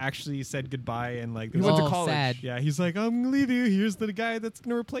 Steve like actually said goodbye and like He there's went to Oh, college. sad. yeah, he's like I'm gonna leave you. Here's the guy that's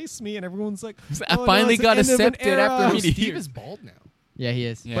gonna replace me, and everyone's like, I "Oh, no, finally it's the got end of an accepted after era." meeting Steve here. is bald now. Yeah, he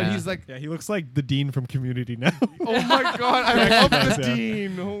is. Yeah. But he's like, Yeah, he looks like the dean from Community now. oh my god, I Yeah, love he does, the yeah.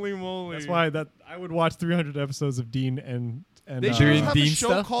 Dean. Holy moly. That's why I would watch 300 episodes of Dean and They should Doing just have Dean a show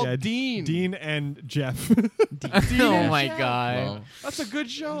stuff? called yeah, Dean. Dean and Jeff. oh my Jeff. god. Whoa. That's a good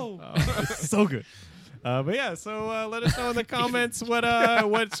show. So good. But yeah, so let us know in the comments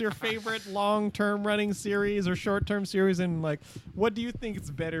what's your favorite long-term running series or short-term series, and like what do you think is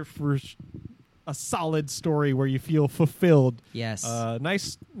better for a solid story where you feel fulfilled? Yes.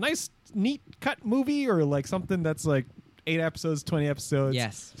 Nice, neat cut movie, or like something that's like 8 episodes, 20 episodes.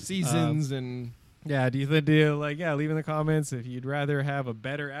 yes. Seasons and Yeah. Do you think leave in the comments if you'd rather have a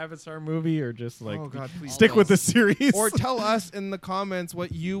better Avatar movie or just like oh god, please stick with the series, or tell us in the comments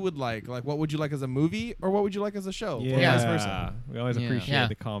what you would like. Like, what would you like as a movie, or what would you like as a show? Or Yeah, vice versa. we always Yeah. appreciate Yeah.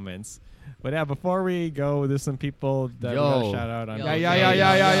 the comments. But yeah, before we go, there's some people that we Yo. gotta shout out on. Yo, Yeah, yo, yeah, yo, yeah, yo, yeah,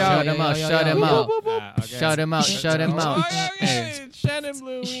 yo, yeah, yo, yeah. Shout 'em yo, out, yo, shout yo, 'em yo. out. Okay. Shout him out. Shout him Oh, out. yeah, yeah, Hey. yeah. Shannon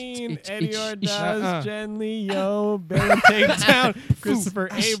Blueen, Eddie Uh-uh. Ordaz, Jen Leo, Barry Takedown, Christopher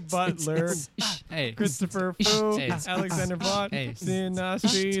A. Butler, Hey. Christopher Fu, Hey. Alexander Vaught, Hey. Sin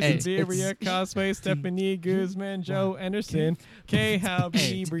Nastri, Hey. Siberia Cosplay, Stephanie Guzman, Joe Anderson, K. Halby,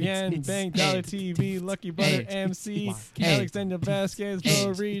 Hey. Brienne, Bank Dollar TV, Lucky Butter Hey. MC, Hey. Alexander Vasquez, Hey.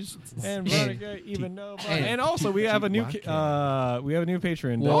 Bo Reach, and Hey. Veronica Ivanova. Hey. And also we have a new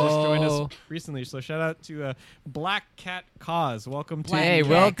patron that Whoa. just joined us recently. So shout out to Black Cat Cause. Welcome to Black Hey, Cat.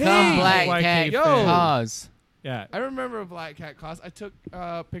 welcome, Hey. Black YK Cat. Yo. Cause. Yeah. I remember a Black Cat cost. I took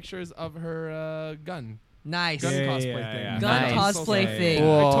pictures of her gun. Nice. Gun Yeah, cosplay yeah, thing. yeah. Gun Nice. cosplay Okay. thing.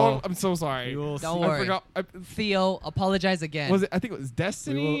 Cool. I'm so sorry. We will Don't see, I worry. forgot. Theo, apologize again. Was it? I think it was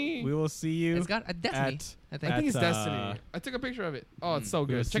Destiny. we will see you It's got a Destiny. at I think. I think it's at, Destiny. I took a picture of it. Oh, it's so we'll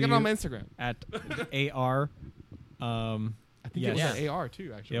good. see Check it out on you- my Instagram. at AR I think Yes. it was at AR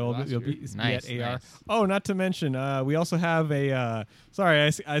too. Actually, Yeah, last you'll year. be Nice, at AR. nice. Oh, not to mention, we also have a. Sorry,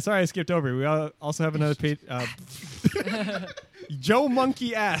 I skipped over. We also have another page. Joe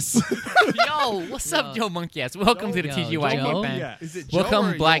Monkey Ass. Yo, what's up, Joe Monkey Ass? Welcome to the Yo, TGY Joe. Game Band. Yeah. Is it Joe Welcome,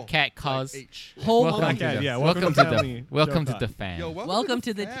 or Black Yo? Cat Cause. Like H. Whole Welcome Black to Cat, the, yeah, welcome welcome to to the family. welcome Joe to the Talk. fan. Yo, Welcome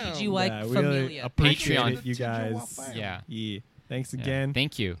to the fam. TGY Yeah, we familia. really appreciate Patreon. it, you guys. Yeah. Yeah. Thanks Yeah. again.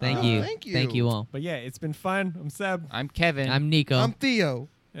 Thank you. Thank you. Thank you. Thank you all. But yeah, it's been fun. I'm Seb. I'm Kevin. I'm Nico. I'm Theo.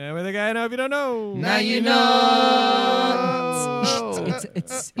 And we're the guy I know if you don't know. Now you know.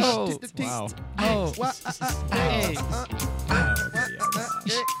 It's Oh. Wow. Oh. Wow. Hey. Okay,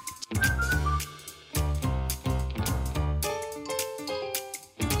 yeah.